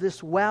of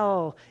this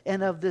well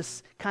and of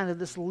this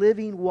this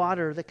living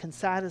water that can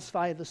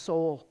satisfy the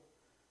soul.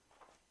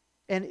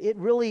 And it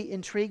really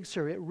intrigues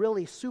her. It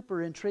really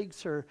super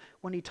intrigues her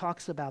when he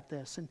talks about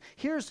this. And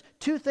here's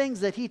two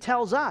things that he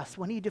tells us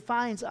when he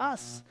defines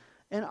us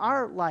in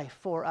our life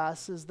for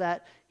us, is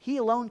that he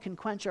alone can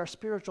quench our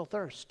spiritual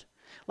thirst.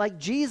 Like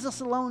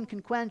Jesus alone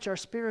can quench our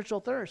spiritual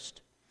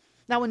thirst.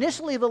 Now,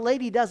 initially, the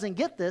lady doesn't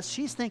get this.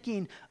 She's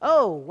thinking,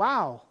 oh,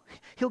 wow,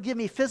 he'll give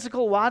me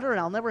physical water and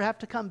I'll never have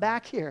to come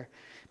back here.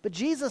 But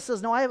Jesus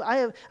says, no,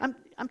 I'm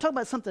talking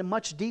about something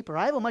much deeper.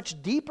 I have a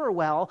much deeper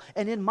well,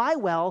 and in my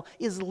well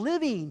is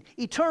living,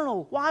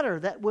 eternal water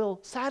that will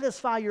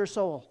satisfy your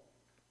soul.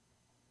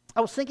 I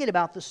was thinking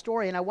about this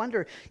story, and I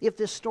wonder if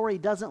this story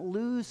doesn't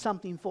lose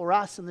something for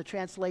us in the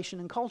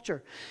translation and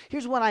culture.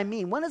 Here's what I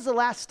mean. When is the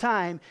last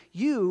time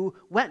you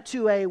went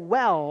to a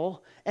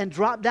well and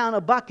dropped down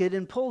a bucket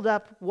and pulled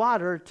up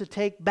water to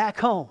take back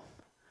home?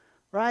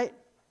 Right?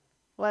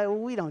 Well,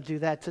 we don't do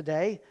that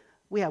today.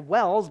 We have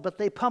wells, but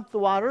they pump the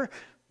water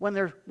when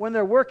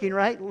they're working,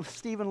 right?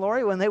 Steve and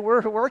Lori, when they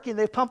were working,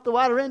 they pumped the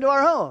water into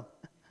our home.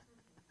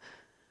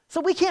 So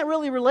we can't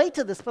really relate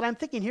to this, but I'm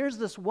thinking here's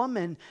this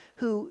woman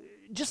who,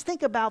 just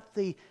think about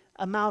the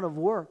amount of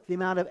work, the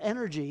amount of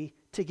energy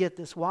to get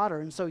this water.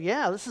 And so,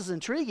 yeah, this is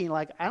intriguing.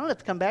 Like, I don't have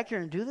to come back here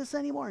and do this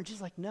anymore. And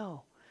she's like,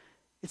 no,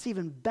 it's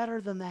even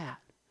better than that.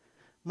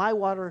 My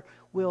water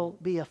will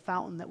be a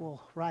fountain that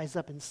will rise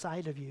up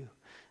inside of you.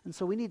 And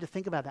so we need to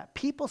think about that.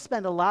 People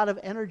spend a lot of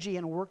energy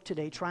and work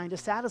today trying to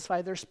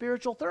satisfy their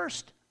spiritual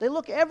thirst. They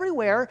look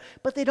everywhere,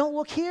 but they don't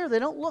look here. They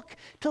don't look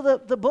to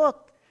the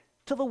book,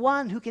 to the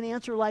one who can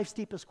answer life's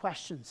deepest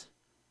questions.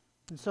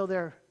 And so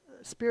they're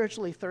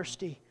spiritually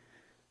thirsty.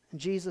 And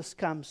Jesus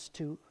comes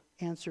to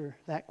answer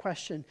that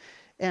question.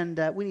 And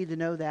we need to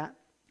know that.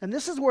 And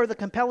this is where the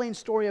compelling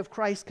story of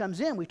Christ comes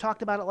in. We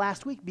talked about it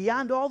last week.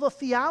 Beyond all the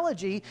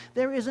theology,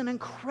 there is an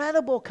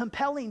incredible,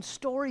 compelling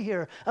story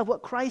here of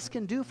what Christ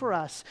can do for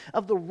us.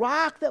 Of the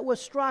rock that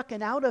was struck,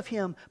 and out of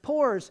him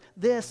pours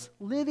this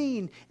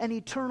living and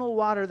eternal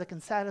water that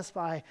can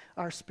satisfy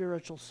our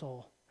spiritual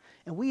soul.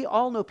 And we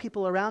all know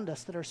people around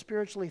us that are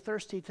spiritually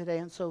thirsty today,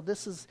 and so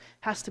this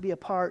has to be a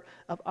part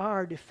of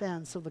our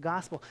defense of the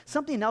gospel.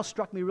 Something else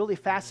struck me really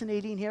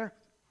fascinating here.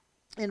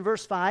 In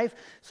verse 5,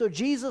 so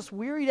Jesus,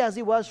 wearied as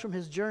he was from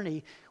his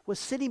journey, was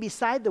sitting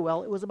beside the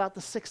well. It was about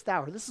the 6th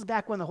hour. This is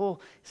back when the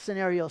whole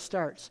scenario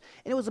starts.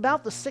 And it was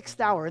about the 6th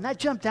hour, and that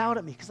jumped out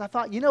at me because I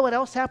thought, you know what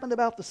else happened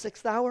about the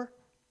 6th hour?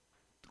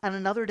 On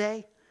another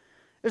day?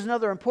 There's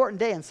another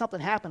important day, and something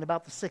happened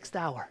about the 6th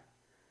hour.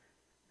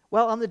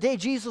 Well, on the day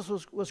Jesus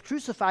was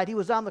crucified, he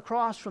was on the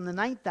cross from the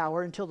 9th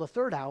hour until the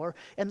 3rd hour,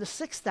 and the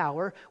 6th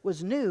hour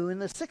was new, and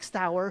the 6th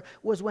hour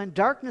was when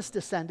darkness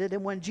descended,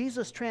 and when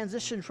Jesus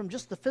transitioned from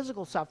just the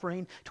physical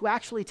suffering to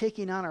actually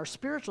taking on our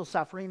spiritual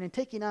suffering and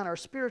taking on our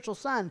spiritual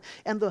Son,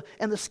 and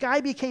the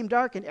sky became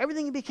dark, and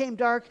everything became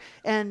dark,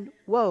 and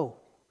whoa,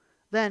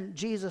 then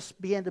Jesus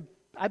began to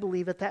I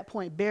believe at that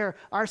point, bear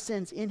our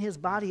sins in his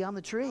body on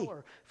the tree.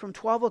 From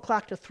 12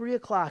 o'clock to 3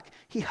 o'clock,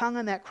 he hung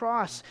on that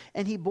cross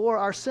and he bore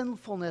our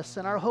sinfulness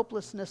and our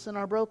hopelessness and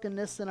our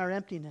brokenness and our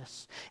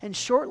emptiness. And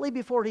shortly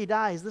before he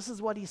dies, this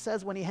is what he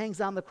says when he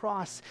hangs on the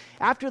cross.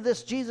 After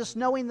this, Jesus,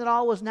 knowing that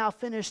all was now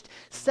finished,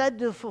 said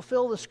to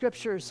fulfill the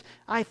scriptures,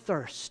 I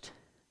thirst.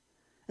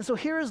 And so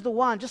here is the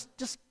one,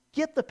 just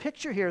get the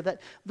picture here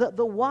that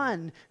the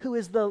one who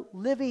is the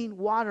living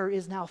water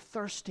is now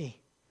thirsty.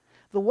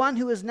 The one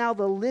who is now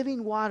the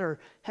living water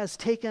has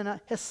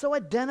so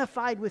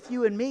identified with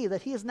you and me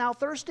that he is now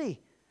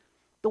thirsty.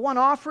 The one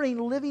offering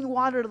living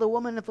water to the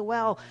woman at the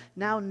well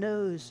now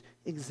knows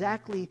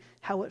exactly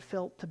how it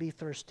felt to be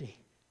thirsty.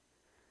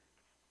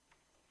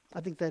 I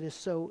think that is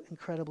so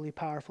incredibly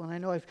powerful. And I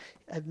know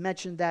I've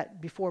mentioned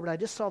that before, but I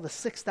just saw the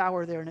 6th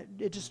hour there,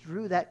 and it just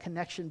drew that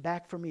connection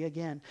back for me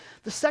again.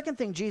 The second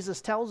thing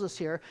Jesus tells us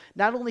here,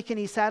 not only can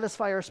he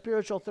satisfy our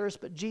spiritual thirst,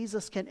 but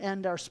Jesus can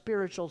end our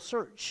spiritual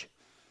search.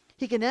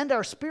 He can end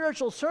our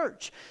spiritual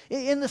search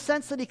in the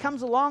sense that he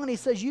comes along and he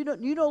says, you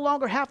no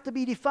longer have to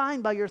be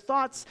defined by your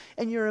thoughts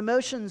and your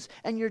emotions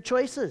and your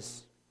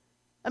choices.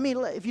 I mean,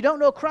 if you don't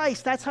know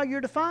Christ, that's how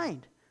you're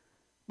defined.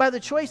 By the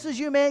choices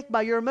you make,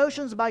 by your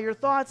emotions, by your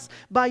thoughts,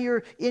 by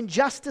your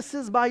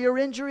injustices, by your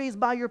injuries,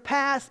 by your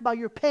past, by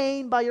your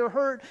pain, by your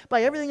hurt,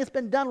 by everything that's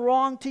been done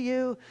wrong to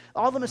you,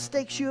 all the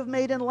mistakes you have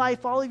made in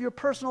life, all of your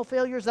personal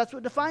failures, that's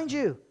what defines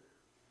you.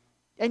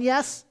 And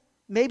yes,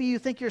 maybe you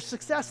think your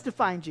success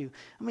defines you.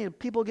 I mean,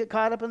 people get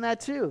caught up in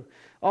that too.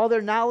 All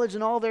their knowledge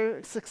and all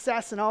their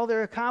success and all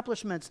their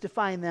accomplishments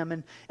define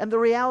them. And the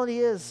reality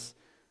is,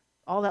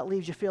 all that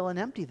leaves you feeling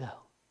empty though.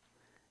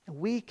 And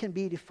we can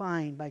be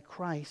defined by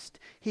Christ.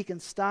 He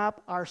can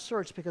stop our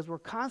search because we're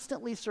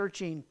constantly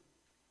searching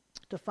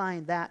to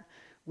find that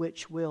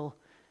which will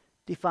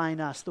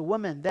define us. The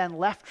woman then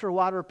left her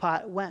water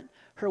pot, went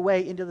her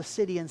way into the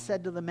city and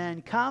said to the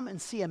men, come and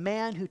see a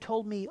man who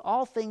told me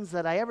all things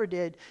that I ever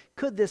did.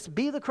 Could this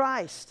be the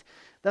Christ?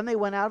 Then they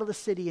went out of the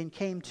city and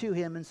came to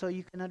him. And so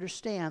you can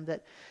understand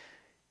that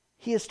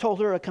he has told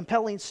her a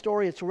compelling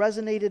story. It's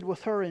resonated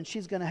with her, and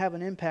she's going to have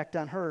an impact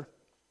on her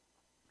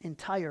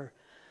entire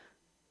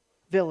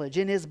village.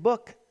 In his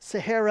book,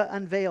 Sahara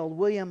Unveiled,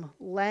 William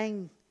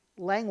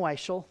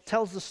Langweishel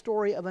tells the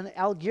story of an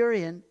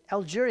Algerian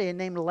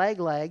named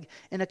Laglag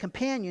and a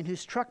companion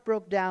whose truck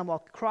broke down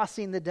while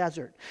crossing the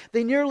desert.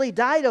 They nearly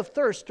died of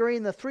thirst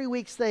during the 3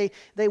 weeks they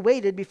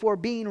waited before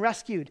being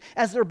rescued.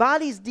 As their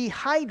bodies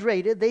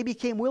dehydrated, they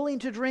became willing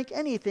to drink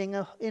anything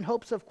in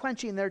hopes of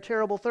quenching their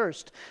terrible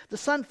thirst. The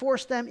sun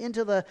forced them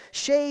into the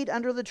shade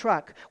under the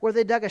truck, where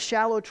they dug a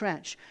shallow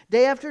trench.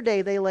 Day after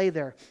day they lay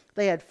there.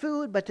 They had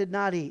food but did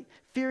not eat,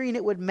 fearing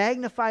it would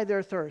magnify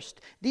their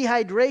thirst.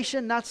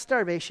 Dehydration, not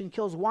starvation,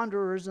 kills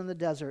wanderers in the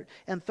desert,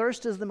 and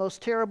thirst is the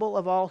most terrible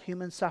of all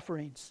human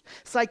sufferings.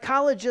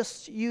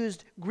 Psychologists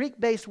used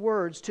Greek-based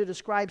words to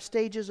describe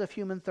stages of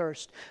human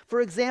thirst.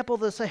 For example,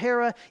 the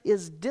Sahara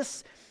is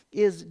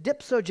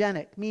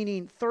dipsogenic,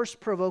 meaning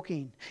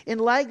thirst-provoking. In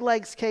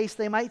Laglag's case,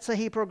 they might say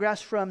he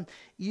progressed from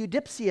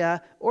eudipsia,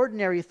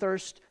 ordinary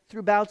thirst,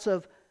 through bouts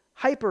of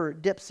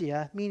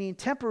hyperdipsia, meaning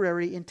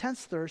temporary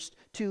intense thirst,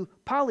 to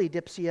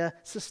polydipsia,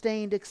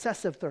 sustained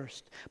excessive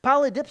thirst.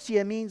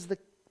 Polydipsia means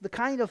the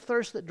kind of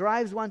thirst that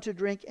drives one to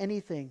drink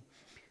anything.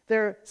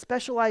 There are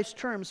specialized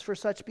terms for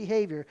such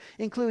behavior,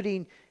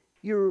 including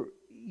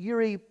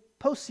euryposia,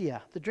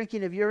 the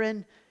drinking of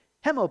urine,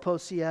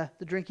 hemoposia,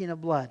 the drinking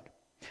of blood.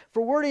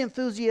 For word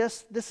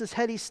enthusiasts, this is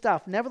heady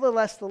stuff.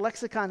 Nevertheless, the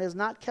lexicon has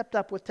not kept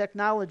up with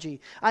technology.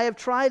 I have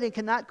tried and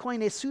cannot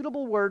coin a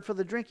suitable word for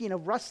the drinking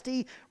of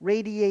rusty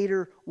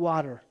radiator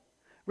water.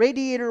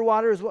 Radiator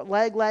water is what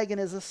Laglag and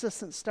his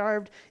assistant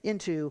starved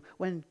into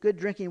when good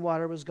drinking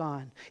water was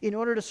gone. In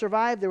order to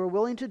survive, they were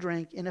willing to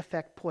drink, in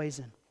effect,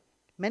 poison.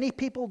 Many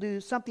people do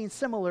something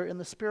similar in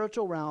the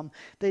spiritual realm.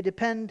 They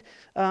depend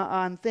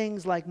on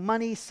things like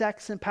money,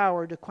 sex, and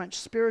power to quench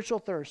spiritual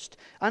thirst.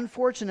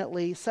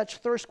 Unfortunately, such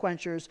thirst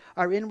quenchers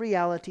are in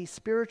reality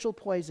spiritual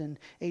poison,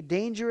 a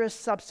dangerous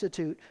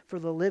substitute for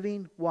the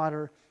living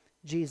water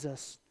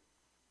Jesus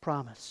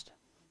promised.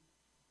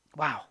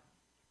 Wow,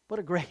 what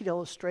a great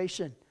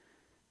illustration.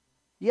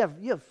 You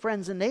have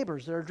friends and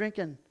neighbors that are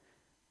drinking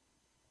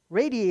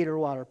radiator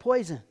water,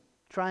 poison,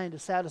 trying to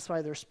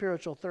satisfy their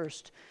spiritual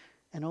thirst.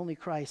 And only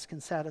Christ can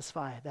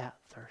satisfy that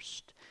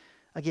thirst.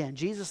 Again,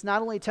 Jesus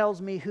not only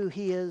tells me who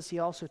he is, he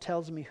also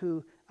tells me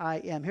who I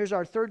am. Here's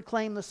our third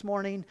claim this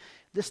morning.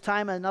 This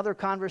time another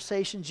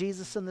conversation,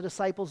 Jesus and the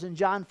disciples in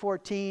John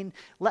 14.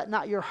 Let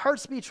not your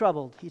hearts be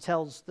troubled, he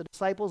tells the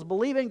disciples.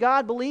 Believe in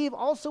God, believe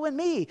also in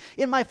me.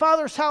 In my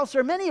Father's house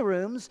are many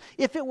rooms.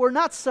 If it were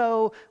not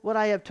so, would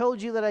I have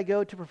told you that I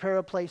go to prepare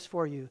a place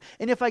for you?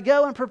 And if I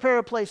go and prepare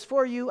a place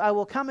for you, I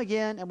will come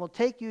again and will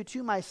take you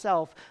to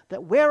myself,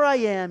 that where I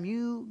am,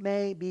 you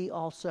may be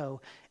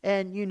also.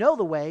 And you know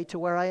the way to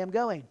where I am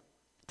going.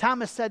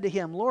 Thomas said to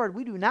him, Lord,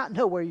 we do not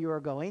know where you are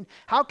going.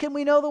 How can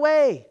we know the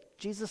way?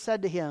 Jesus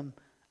said to him,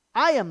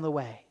 I am the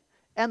way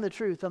and the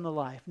truth and the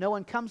life. No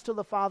one comes to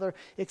the Father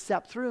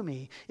except through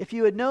me. If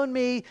you had known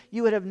me,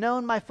 you would have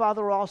known my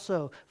Father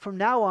also. From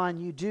now on,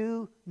 you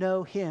do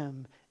know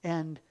him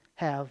and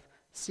have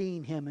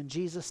seen him. And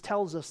Jesus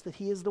tells us that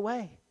he is the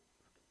way.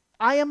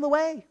 I am the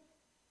way.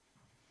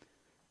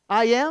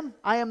 I am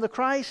the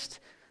Christ,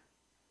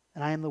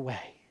 and I am the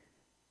way.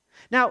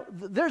 Now,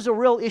 there's a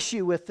real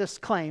issue with this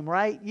claim,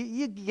 right?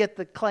 You get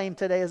the claim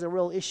today as a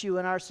real issue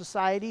in our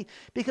society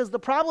because the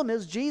problem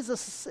is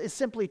Jesus is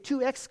simply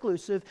too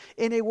exclusive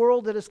in a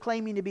world that is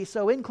claiming to be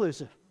so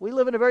inclusive. We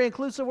live in a very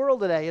inclusive world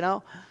today, you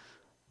know.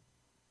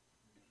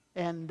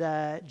 And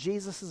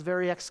Jesus is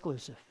very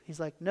exclusive. He's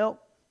like, no,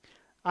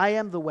 I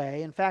am the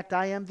way. In fact,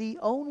 I am the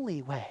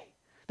only way.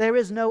 There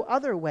is no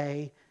other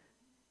way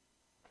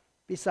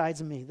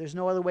besides me. There's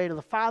no other way to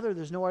the Father.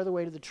 There's no other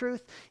way to the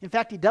truth. In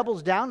fact, he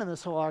doubles down in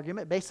this whole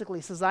argument. Basically,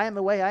 he says, I am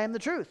the way, I am the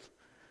truth.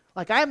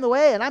 Like, I am the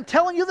way, and I'm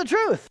telling you the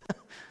truth,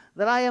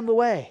 that I am the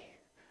way.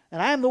 And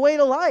I am the way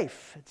to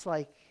life. It's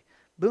like,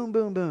 boom,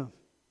 boom, boom.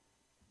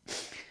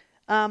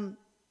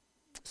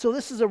 So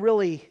this is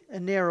a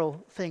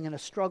narrow thing and a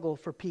struggle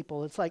for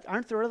people. It's like,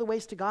 aren't there other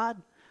ways to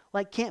God?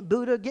 Like, can't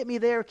Buddha get me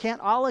there?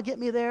 Can't Allah get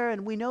me there?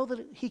 And we know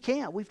that he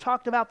can't. We've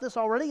talked about this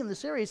already in the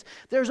series.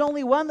 There's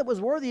only one that was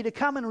worthy to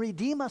come and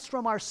redeem us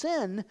from our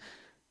sin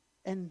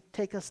and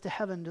take us to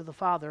heaven to the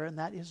Father, and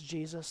that is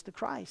Jesus the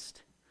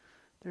Christ.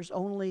 There's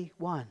only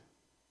one.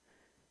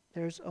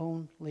 There's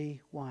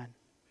only one.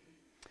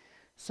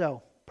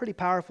 So, pretty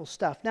powerful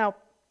stuff. Now,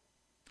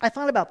 I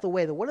thought about the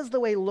way. What does the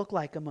way look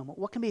like a moment?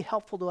 What can be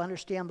helpful to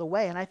understand the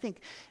way? And I think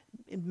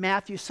in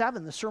Matthew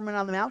 7, the Sermon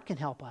on the Mount can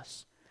help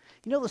us.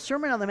 You know, the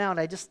Sermon on the Mount,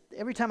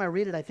 every time I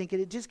read it, I think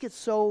it just gets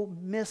so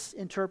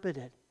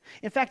misinterpreted.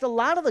 In fact, a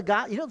lot of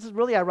this is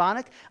really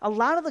ironic. A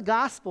lot of the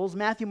Gospels,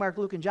 Matthew, Mark,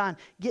 Luke, and John,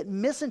 get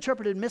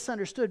misinterpreted,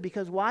 misunderstood.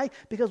 Because why?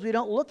 Because we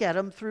don't look at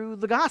them through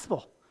the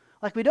Gospel.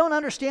 Like, we don't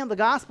understand the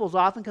Gospels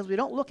often because we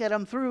don't look at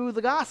them through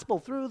the Gospel,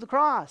 through the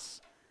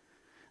cross.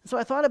 And so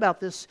I thought about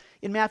this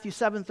in Matthew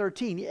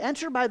 7:13. You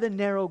enter by the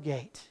narrow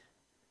gate.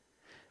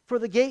 For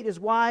the gate is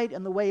wide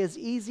and the way is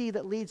easy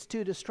that leads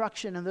to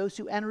destruction, and those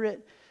who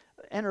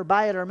enter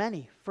by it are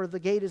many. For the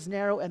gate is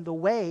narrow and the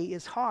way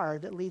is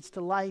hard that leads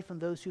to life, and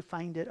those who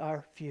find it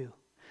are few.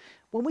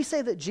 When we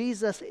say that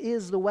Jesus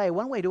is the way,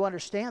 one way to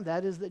understand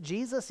that is that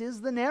Jesus is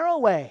the narrow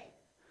way.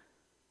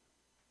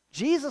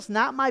 Jesus,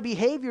 not my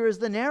behavior, is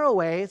the narrow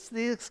way. It's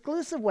the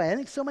exclusive way. I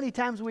think so many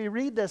times we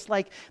read this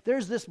like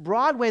there's this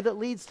broad way that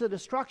leads to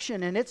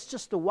destruction, and it's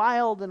just the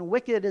wild and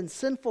wicked and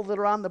sinful that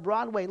are on the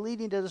broad way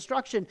leading to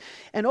destruction.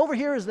 And over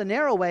here is the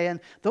narrow way, and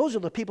those are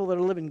the people that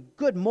are living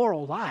good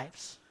moral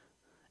lives.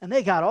 And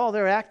they got all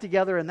their act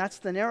together, and that's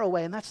the narrow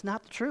way, and that's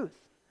not the truth.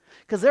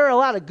 Because there are a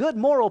lot of good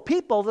moral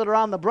people that are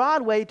on the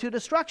broad way to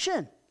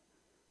destruction.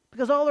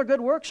 Because all their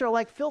good works are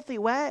like filthy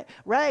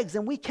rags,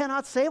 and we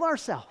cannot save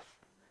ourselves.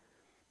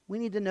 We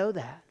need to know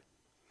that.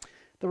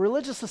 The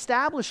religious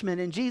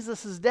establishment in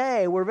Jesus'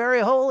 day were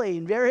very holy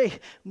and very,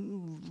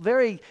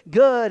 very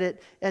good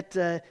at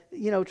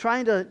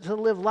trying to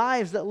live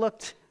lives that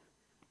looked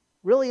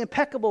really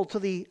impeccable to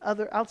the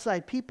other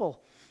outside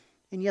people.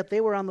 And yet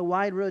they were on the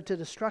wide road to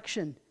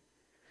destruction.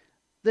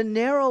 The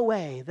narrow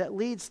way that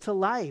leads to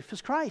life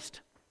is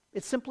Christ.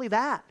 It's simply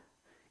that.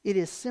 It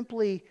is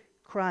simply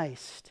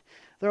Christ.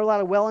 There are a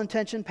lot of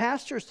well-intentioned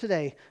pastors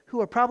today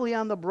who are probably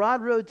on the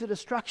broad road to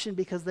destruction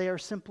because they are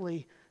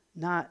simply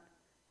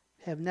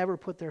have never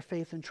put their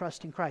faith and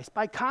trust in Christ.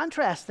 By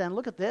contrast then,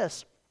 look at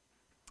this.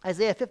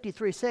 Isaiah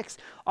 53:6,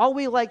 all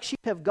we like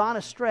sheep have gone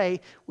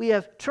astray. We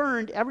have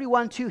turned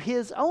everyone to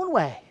his own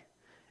way.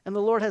 And the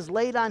Lord has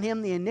laid on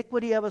him the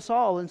iniquity of us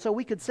all. And so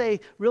we could say,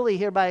 really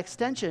here by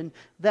extension,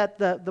 that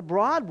the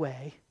broad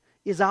way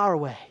is our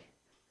way,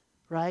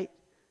 right?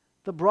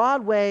 The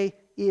broad way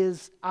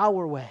is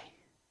our way.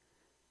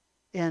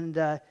 And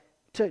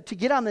to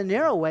get on the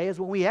narrow way is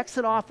when we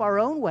exit off our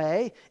own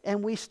way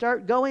and we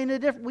start going a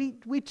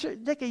different, we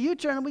take a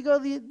U-turn and we go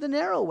the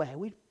narrow way.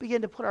 We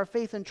begin to put our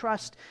faith and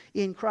trust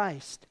in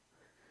Christ.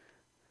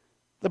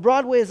 The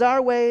broad way is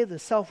our way, the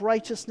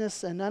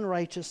self-righteousness and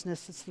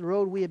unrighteousness. It's the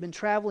road we have been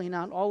traveling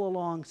on all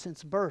along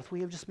since birth.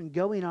 We have just been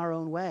going our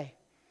own way.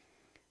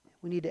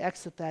 We need to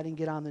exit that and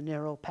get on the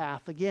narrow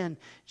path. Again,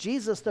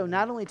 Jesus, though,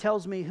 not only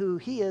tells me who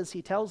he is,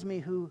 he tells me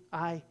who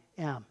I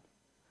am.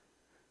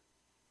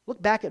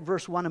 Look back at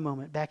verse 1 a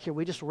moment. Back here,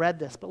 we just read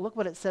this, but look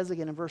what it says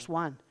again in verse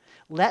 1.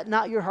 Let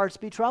not your hearts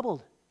be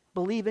troubled.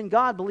 Believe in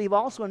God. Believe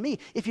also in me.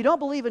 If you don't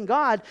believe in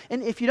God,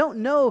 and if you don't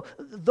know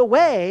the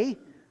way,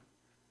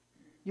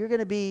 you're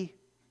going to be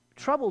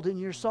troubled in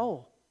your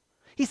soul.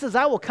 He says,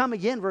 I will come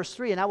again, verse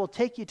 3, and I will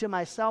take you to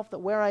myself, that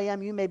where I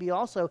am, you may be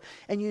also,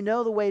 and you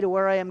know the way to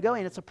where I am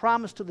going. It's a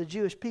promise to the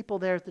Jewish people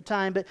there at the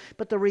time,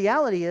 but the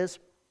reality is,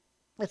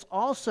 it's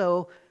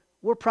also,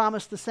 we're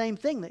promised the same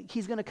thing, that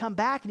he's going to come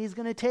back and he's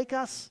going to take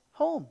us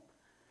home.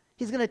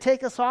 He's going to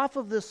take us off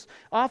of this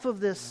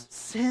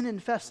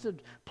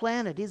sin-infested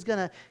planet.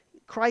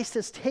 Christ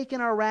has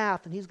taken our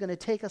wrath, and he's going to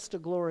take us to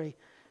glory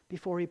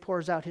before he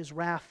pours out his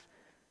wrath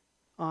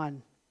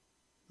on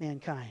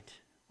mankind.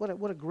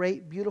 What a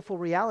great, beautiful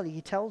reality he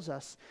tells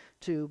us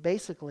to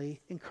basically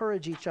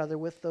encourage each other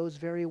with those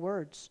very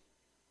words.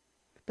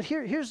 But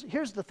here's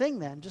the thing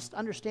then, just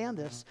understand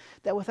this,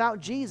 that without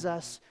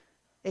Jesus,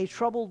 a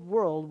troubled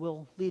world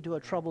will lead to a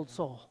troubled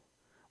soul.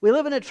 We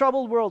live in a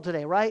troubled world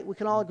today, right? We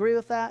can all agree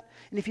with that.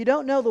 And if you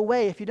don't know the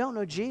way, if you don't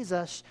know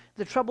Jesus,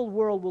 the troubled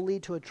world will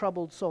lead to a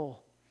troubled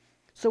soul.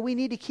 So we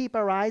need to keep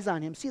our eyes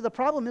on him. See, the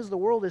problem is the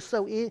world is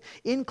so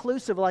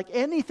inclusive, like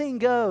anything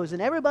goes and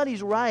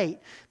everybody's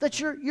right, that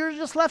you're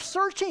just left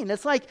searching.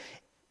 It's like,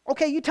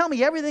 okay, you tell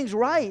me everything's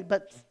right,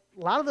 but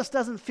a lot of this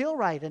doesn't feel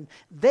right. And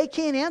they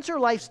can't answer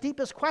life's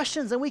deepest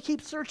questions, and we keep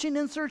searching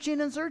and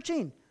searching and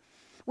searching.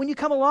 When you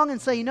come along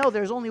and say,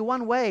 there's only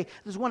one way,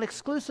 there's one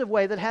exclusive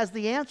way that has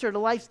the answer to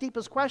life's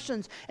deepest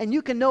questions, and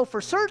you can know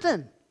for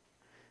certain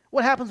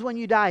what happens when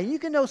you die. And you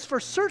can know for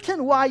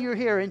certain why you're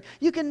here. And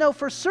you can know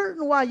for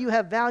certain why you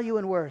have value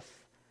and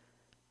worth.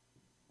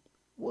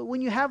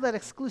 When you have that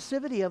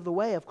exclusivity of the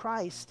way of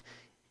Christ,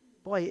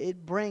 boy,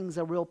 it brings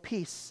a real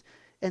peace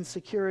and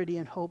security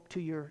and hope to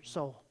your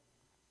soul.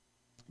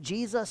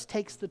 Jesus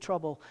takes the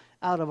trouble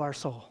out of our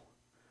soul.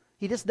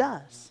 He just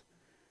does.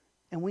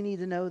 And we need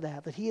to know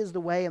that he is the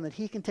way and that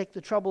he can take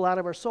the trouble out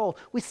of our soul.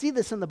 We see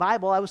this in the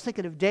Bible. I was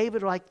thinking of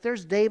David, like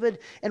there's David.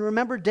 And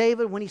remember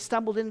David when he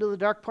stumbled into the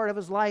dark part of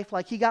his life,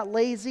 like he got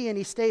lazy and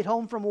he stayed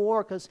home from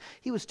war because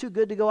he was too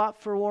good to go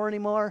out for war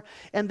anymore.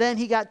 And then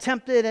he got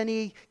tempted and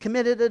he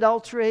committed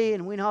adultery.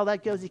 And we know how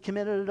that goes. He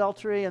committed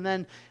adultery. And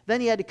then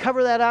he had to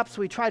cover that up.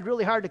 So he tried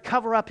really hard to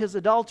cover up his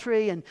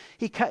adultery. And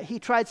he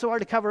tried so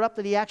hard to cover it up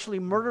that he actually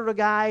murdered a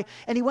guy.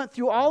 And he went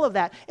through all of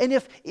that. And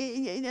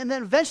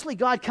then eventually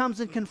God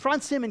comes and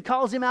confronts him and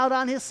calls him out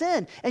on his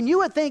sin. And you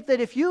would think that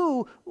if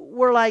you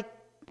were like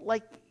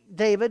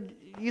David,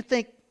 you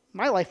think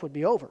my life would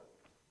be over.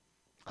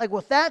 Like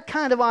with that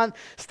kind of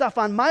stuff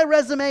on my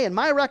resume and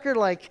my record,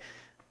 like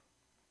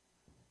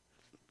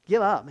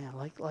give up, man.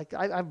 Like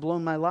I've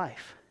blown my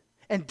life.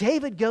 And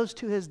David goes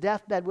to his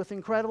deathbed with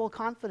incredible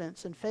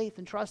confidence and faith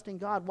and trust in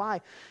God.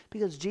 Why?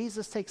 Because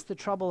Jesus takes the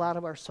trouble out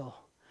of our soul.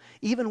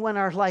 Even when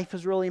our life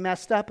is really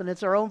messed up and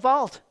it's our own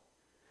fault.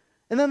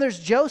 And then there's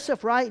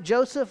Joseph, right?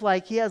 Joseph,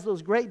 like he has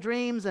those great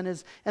dreams and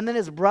then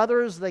his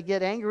brothers, they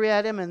get angry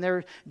at him and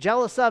they're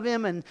jealous of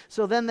him. And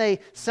so then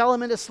they sell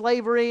him into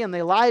slavery and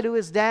they lie to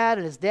his dad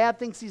and his dad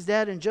thinks he's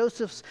dead. And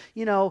Joseph's,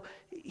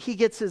 he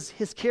gets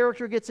his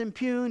character gets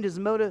impugned, his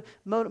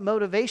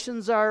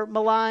motivations are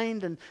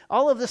maligned and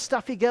all of this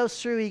stuff he goes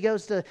through. He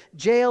goes to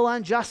jail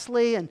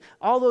unjustly and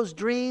all those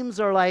dreams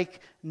are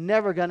like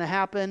never going to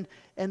happen.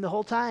 And the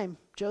whole time,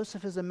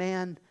 Joseph is a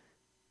man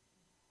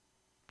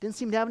didn't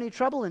seem to have any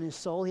trouble in his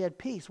soul. He had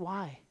peace.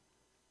 Why?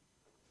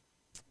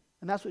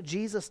 And that's what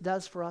Jesus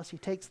does for us. He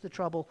takes the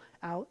trouble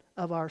out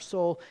of our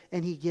soul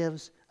and he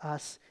gives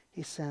us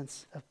a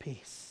sense of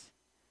peace.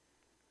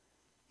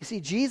 You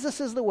see,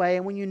 Jesus is the way,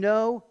 and when you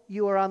know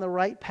you are on the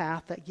right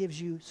path, that gives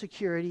you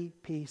security,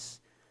 peace,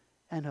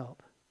 and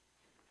hope.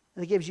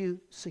 And it gives you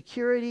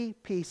security,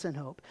 peace, and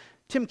hope.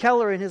 Tim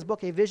Keller, in his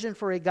book, A Vision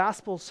for a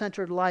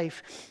Gospel-Centered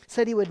Life,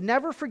 said he would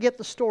never forget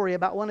the story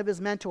about one of his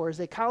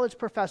mentors, a college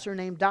professor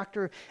named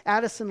Dr.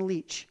 Addison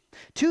Leach.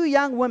 Two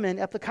young women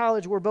at the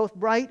college were both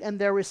bright, and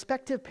their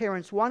respective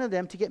parents wanted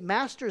them to get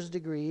master's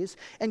degrees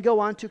and go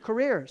on to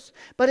careers.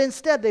 But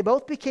instead, they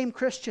both became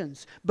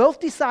Christians. Both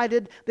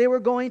decided they were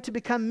going to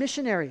become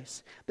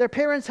missionaries. Their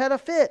parents had a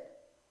fit.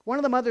 One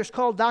of the mothers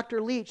called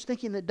Dr. Leach,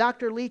 thinking that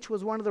Dr. Leach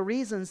was one of the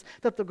reasons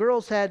that the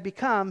girls had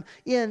become,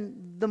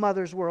 in the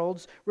mother's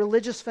worlds,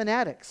 religious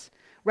fanatics,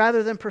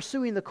 rather than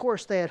pursuing the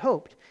course they had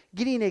hoped,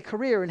 getting a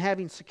career and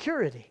having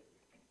security.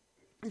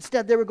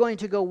 Instead, they were going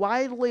to go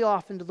wildly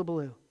off into the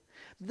blue.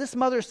 This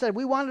mother said,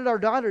 we wanted our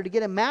daughter to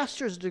get a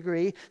master's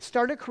degree,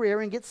 start a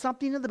career, and get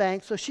something in the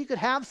bank so she could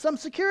have some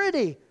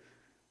security.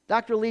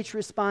 Dr. Leach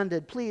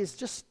responded, please,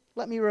 just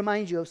let me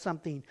remind you of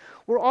something.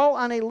 We're all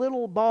on a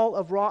little ball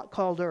of rock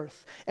called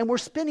Earth, and we're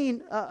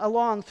spinning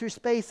along through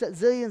space at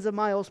zillions of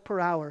miles per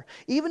hour.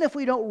 Even if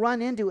we don't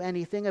run into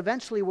anything,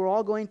 eventually we're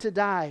all going to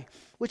die,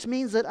 which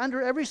means that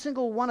under every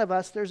single one of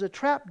us, there's a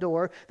trap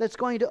door that's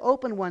going to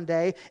open one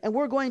day, and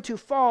we're going to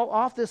fall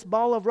off this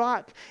ball of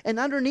rock, and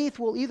underneath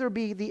will either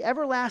be the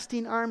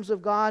everlasting arms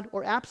of God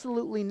or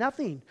absolutely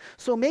nothing.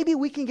 So maybe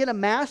we can get a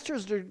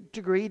master's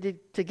degree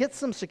to get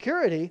some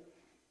security,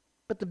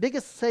 but the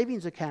biggest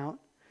savings account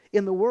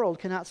in the world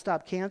cannot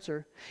stop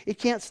cancer. It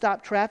can't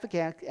stop traffic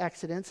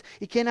accidents.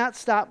 It cannot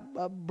stop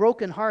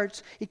broken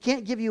hearts. It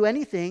can't give you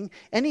anything,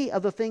 any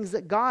of the things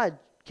that God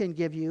can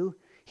give you.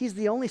 He's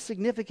the only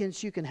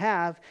significance you can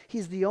have.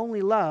 He's the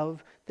only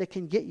love that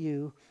can get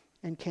you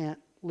and can't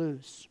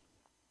lose.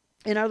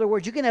 In other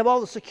words, you can have all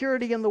the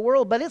security in the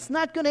world, but it's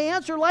not going to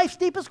answer life's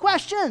deepest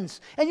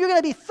questions. And you're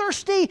going to be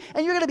thirsty,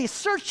 and you're going to be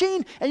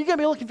searching, and you're going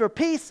to be looking for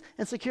peace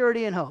and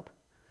security and hope.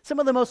 Some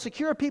of the most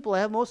secure people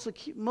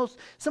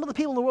some of the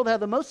people in the world that have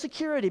the most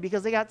security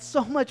because they got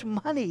so much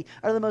money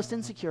are the most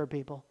insecure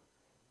people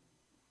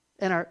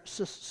and are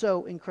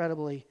so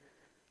incredibly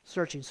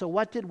searching. So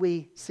what did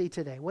we see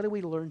today? What did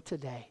we learn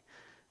today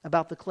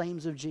about the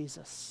claims of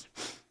Jesus?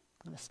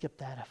 I'm going to skip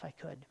that if I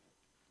could.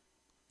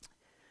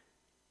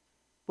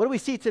 What do we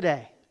see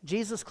today?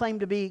 Jesus claimed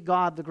to be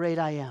God, the great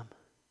I am.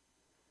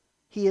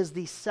 He is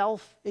the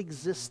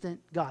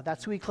self-existent God.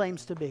 That's who he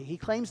claims to be. He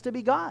claims to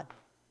be God.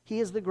 He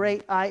is the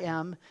great I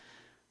am.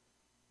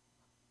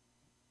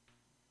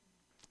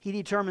 He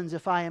determines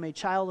if I am a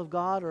child of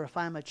God or if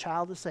I am a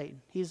child of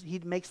Satan.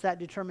 He makes that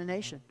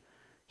determination.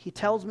 He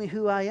tells me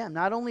who I am.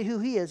 Not only who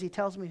he is, he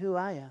tells me who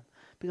I am.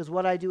 Because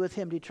what I do with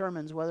him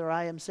determines whether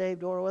I am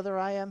saved or whether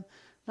I am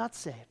not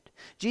saved.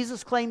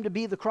 Jesus claimed to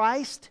be the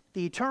Christ,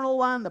 the eternal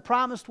one, the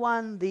promised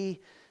one,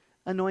 the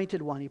anointed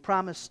one.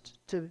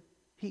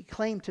 He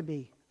claimed to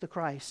be the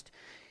Christ.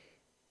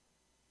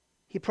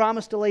 He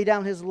promised to lay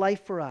down his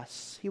life for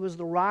us. He was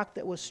the rock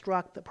that was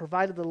struck, that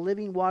provided the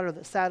living water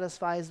that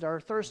satisfies our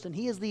thirst, and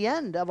he is the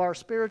end of our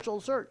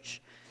spiritual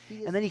search.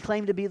 And then he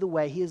claimed to be the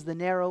way. He is the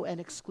narrow and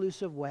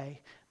exclusive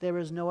way. There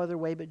is no other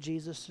way but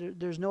Jesus.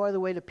 There's no other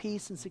way to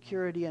peace and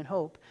security and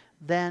hope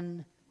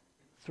than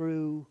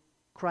through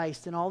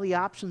Christ. And all the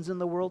options in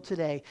the world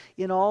today,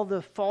 in all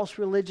the false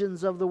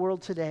religions of the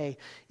world today,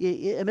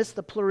 amidst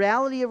the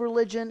plurality of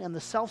religion and the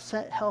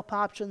self-help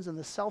options and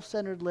the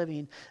self-centered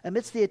living,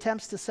 amidst the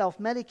attempts to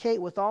self-medicate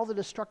with all the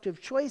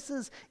destructive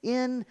choices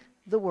in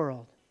the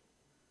world,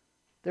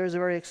 there is a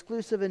very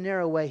exclusive and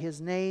narrow way. His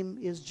name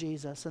is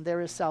Jesus, and there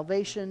is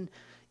salvation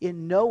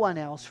in no one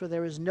else, for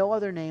there is no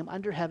other name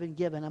under heaven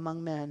given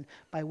among men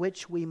by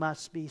which we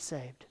must be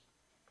saved.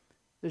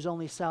 There's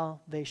only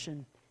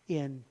salvation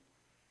in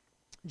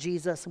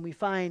Jesus, and we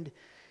find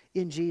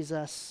in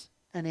Jesus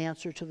an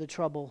answer to the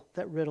trouble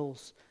that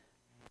riddles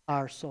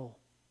our soul.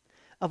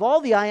 Of all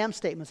the I am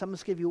statements, I'm going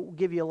to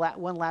give you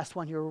one last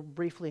one here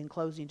briefly in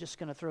closing. Just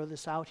going to throw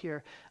this out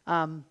here.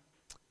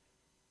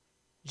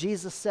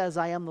 Jesus says,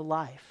 I am the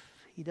life.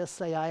 He does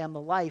say, I am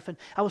the life. And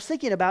I was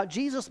thinking about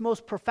Jesus'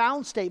 most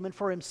profound statement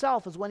for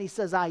himself is when he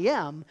says, I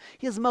am.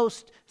 His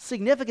most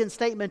significant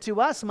statement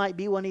to us might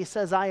be when he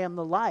says, I am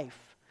the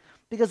life.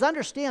 Because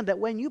understand that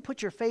when you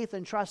put your faith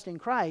and trust in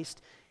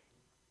Christ,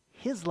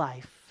 his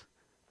life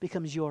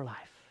becomes your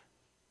life.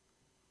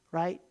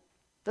 Right?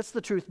 That's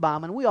the truth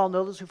bomb. And we all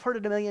know this. We've heard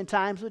it a million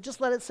times, but just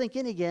let it sink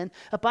in again.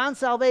 Upon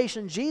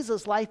salvation,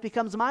 Jesus' life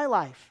becomes my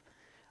life.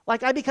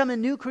 Like I become a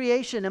new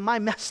creation in my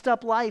messed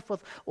up life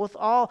with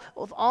all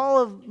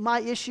of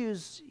my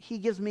issues. He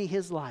gives me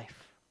his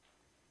life.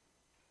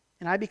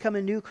 And I become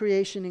a new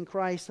creation in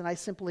Christ, and I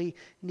simply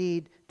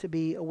need to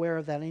be aware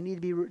of that. I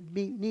need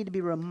to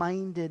be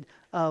reminded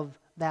of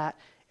that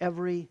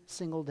every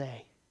single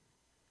day.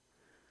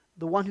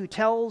 The one who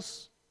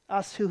tells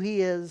us who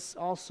he is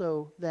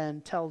also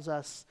then tells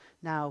us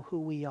now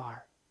who we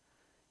are.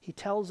 He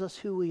tells us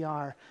who we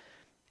are.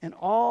 And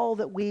all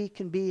that we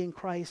can be in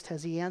Christ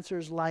as he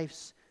answers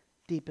life's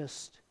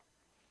deepest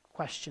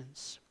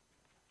questions.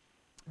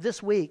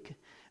 This week,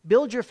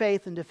 build your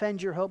faith and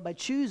defend your hope by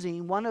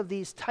choosing one of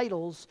these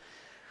titles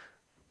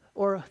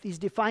or these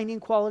defining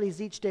qualities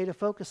each day to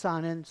focus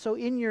on. And so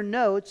in your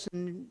notes,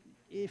 and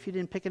if you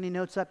didn't pick any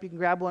notes up, you can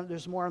grab one.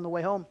 There's more on the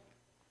way home.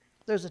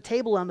 There's a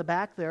table on the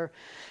back there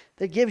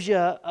that gives you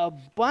a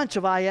bunch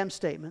of I am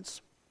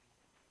statements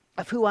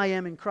of who I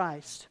am in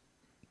Christ.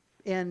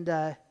 And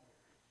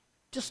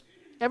just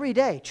every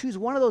day, choose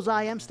one of those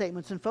I am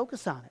statements and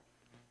focus on it.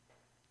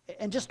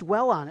 And just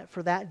dwell on it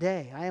for that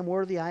day. I am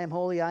worthy, I am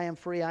holy, I am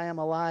free, I am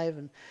alive.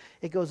 And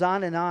it goes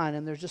on.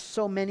 And there's just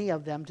so many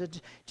of them to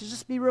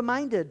just be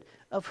reminded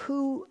of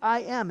who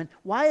I am. And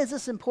why is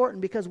this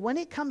important? Because when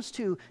it comes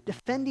to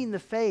defending the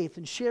faith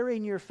and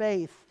sharing your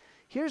faith,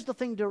 here's the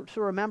thing to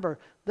remember,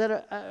 that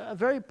a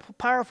very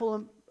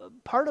powerful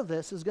part of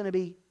this is going to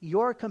be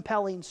your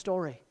compelling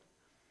story.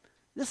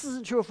 This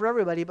isn't true for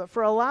everybody, but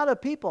for a lot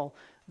of people,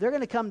 they're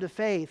going to come to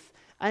faith.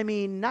 I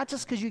mean, not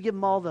just because you give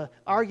them all the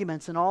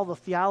arguments and all the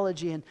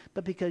theology,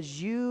 but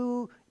because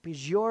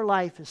your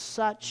life is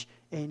such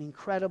an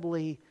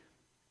incredibly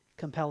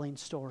compelling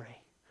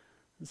story.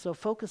 And so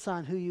focus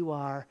on who you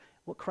are,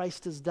 what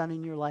Christ has done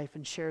in your life,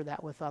 and share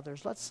that with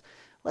others. Let's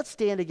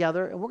stand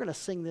together, and we're going to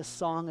sing this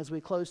song as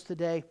we close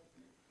today.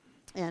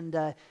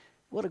 And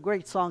what a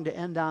great song to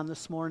end on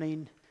this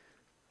morning,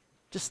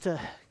 just to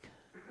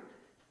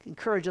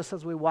encourage us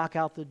as we walk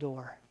out the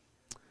door.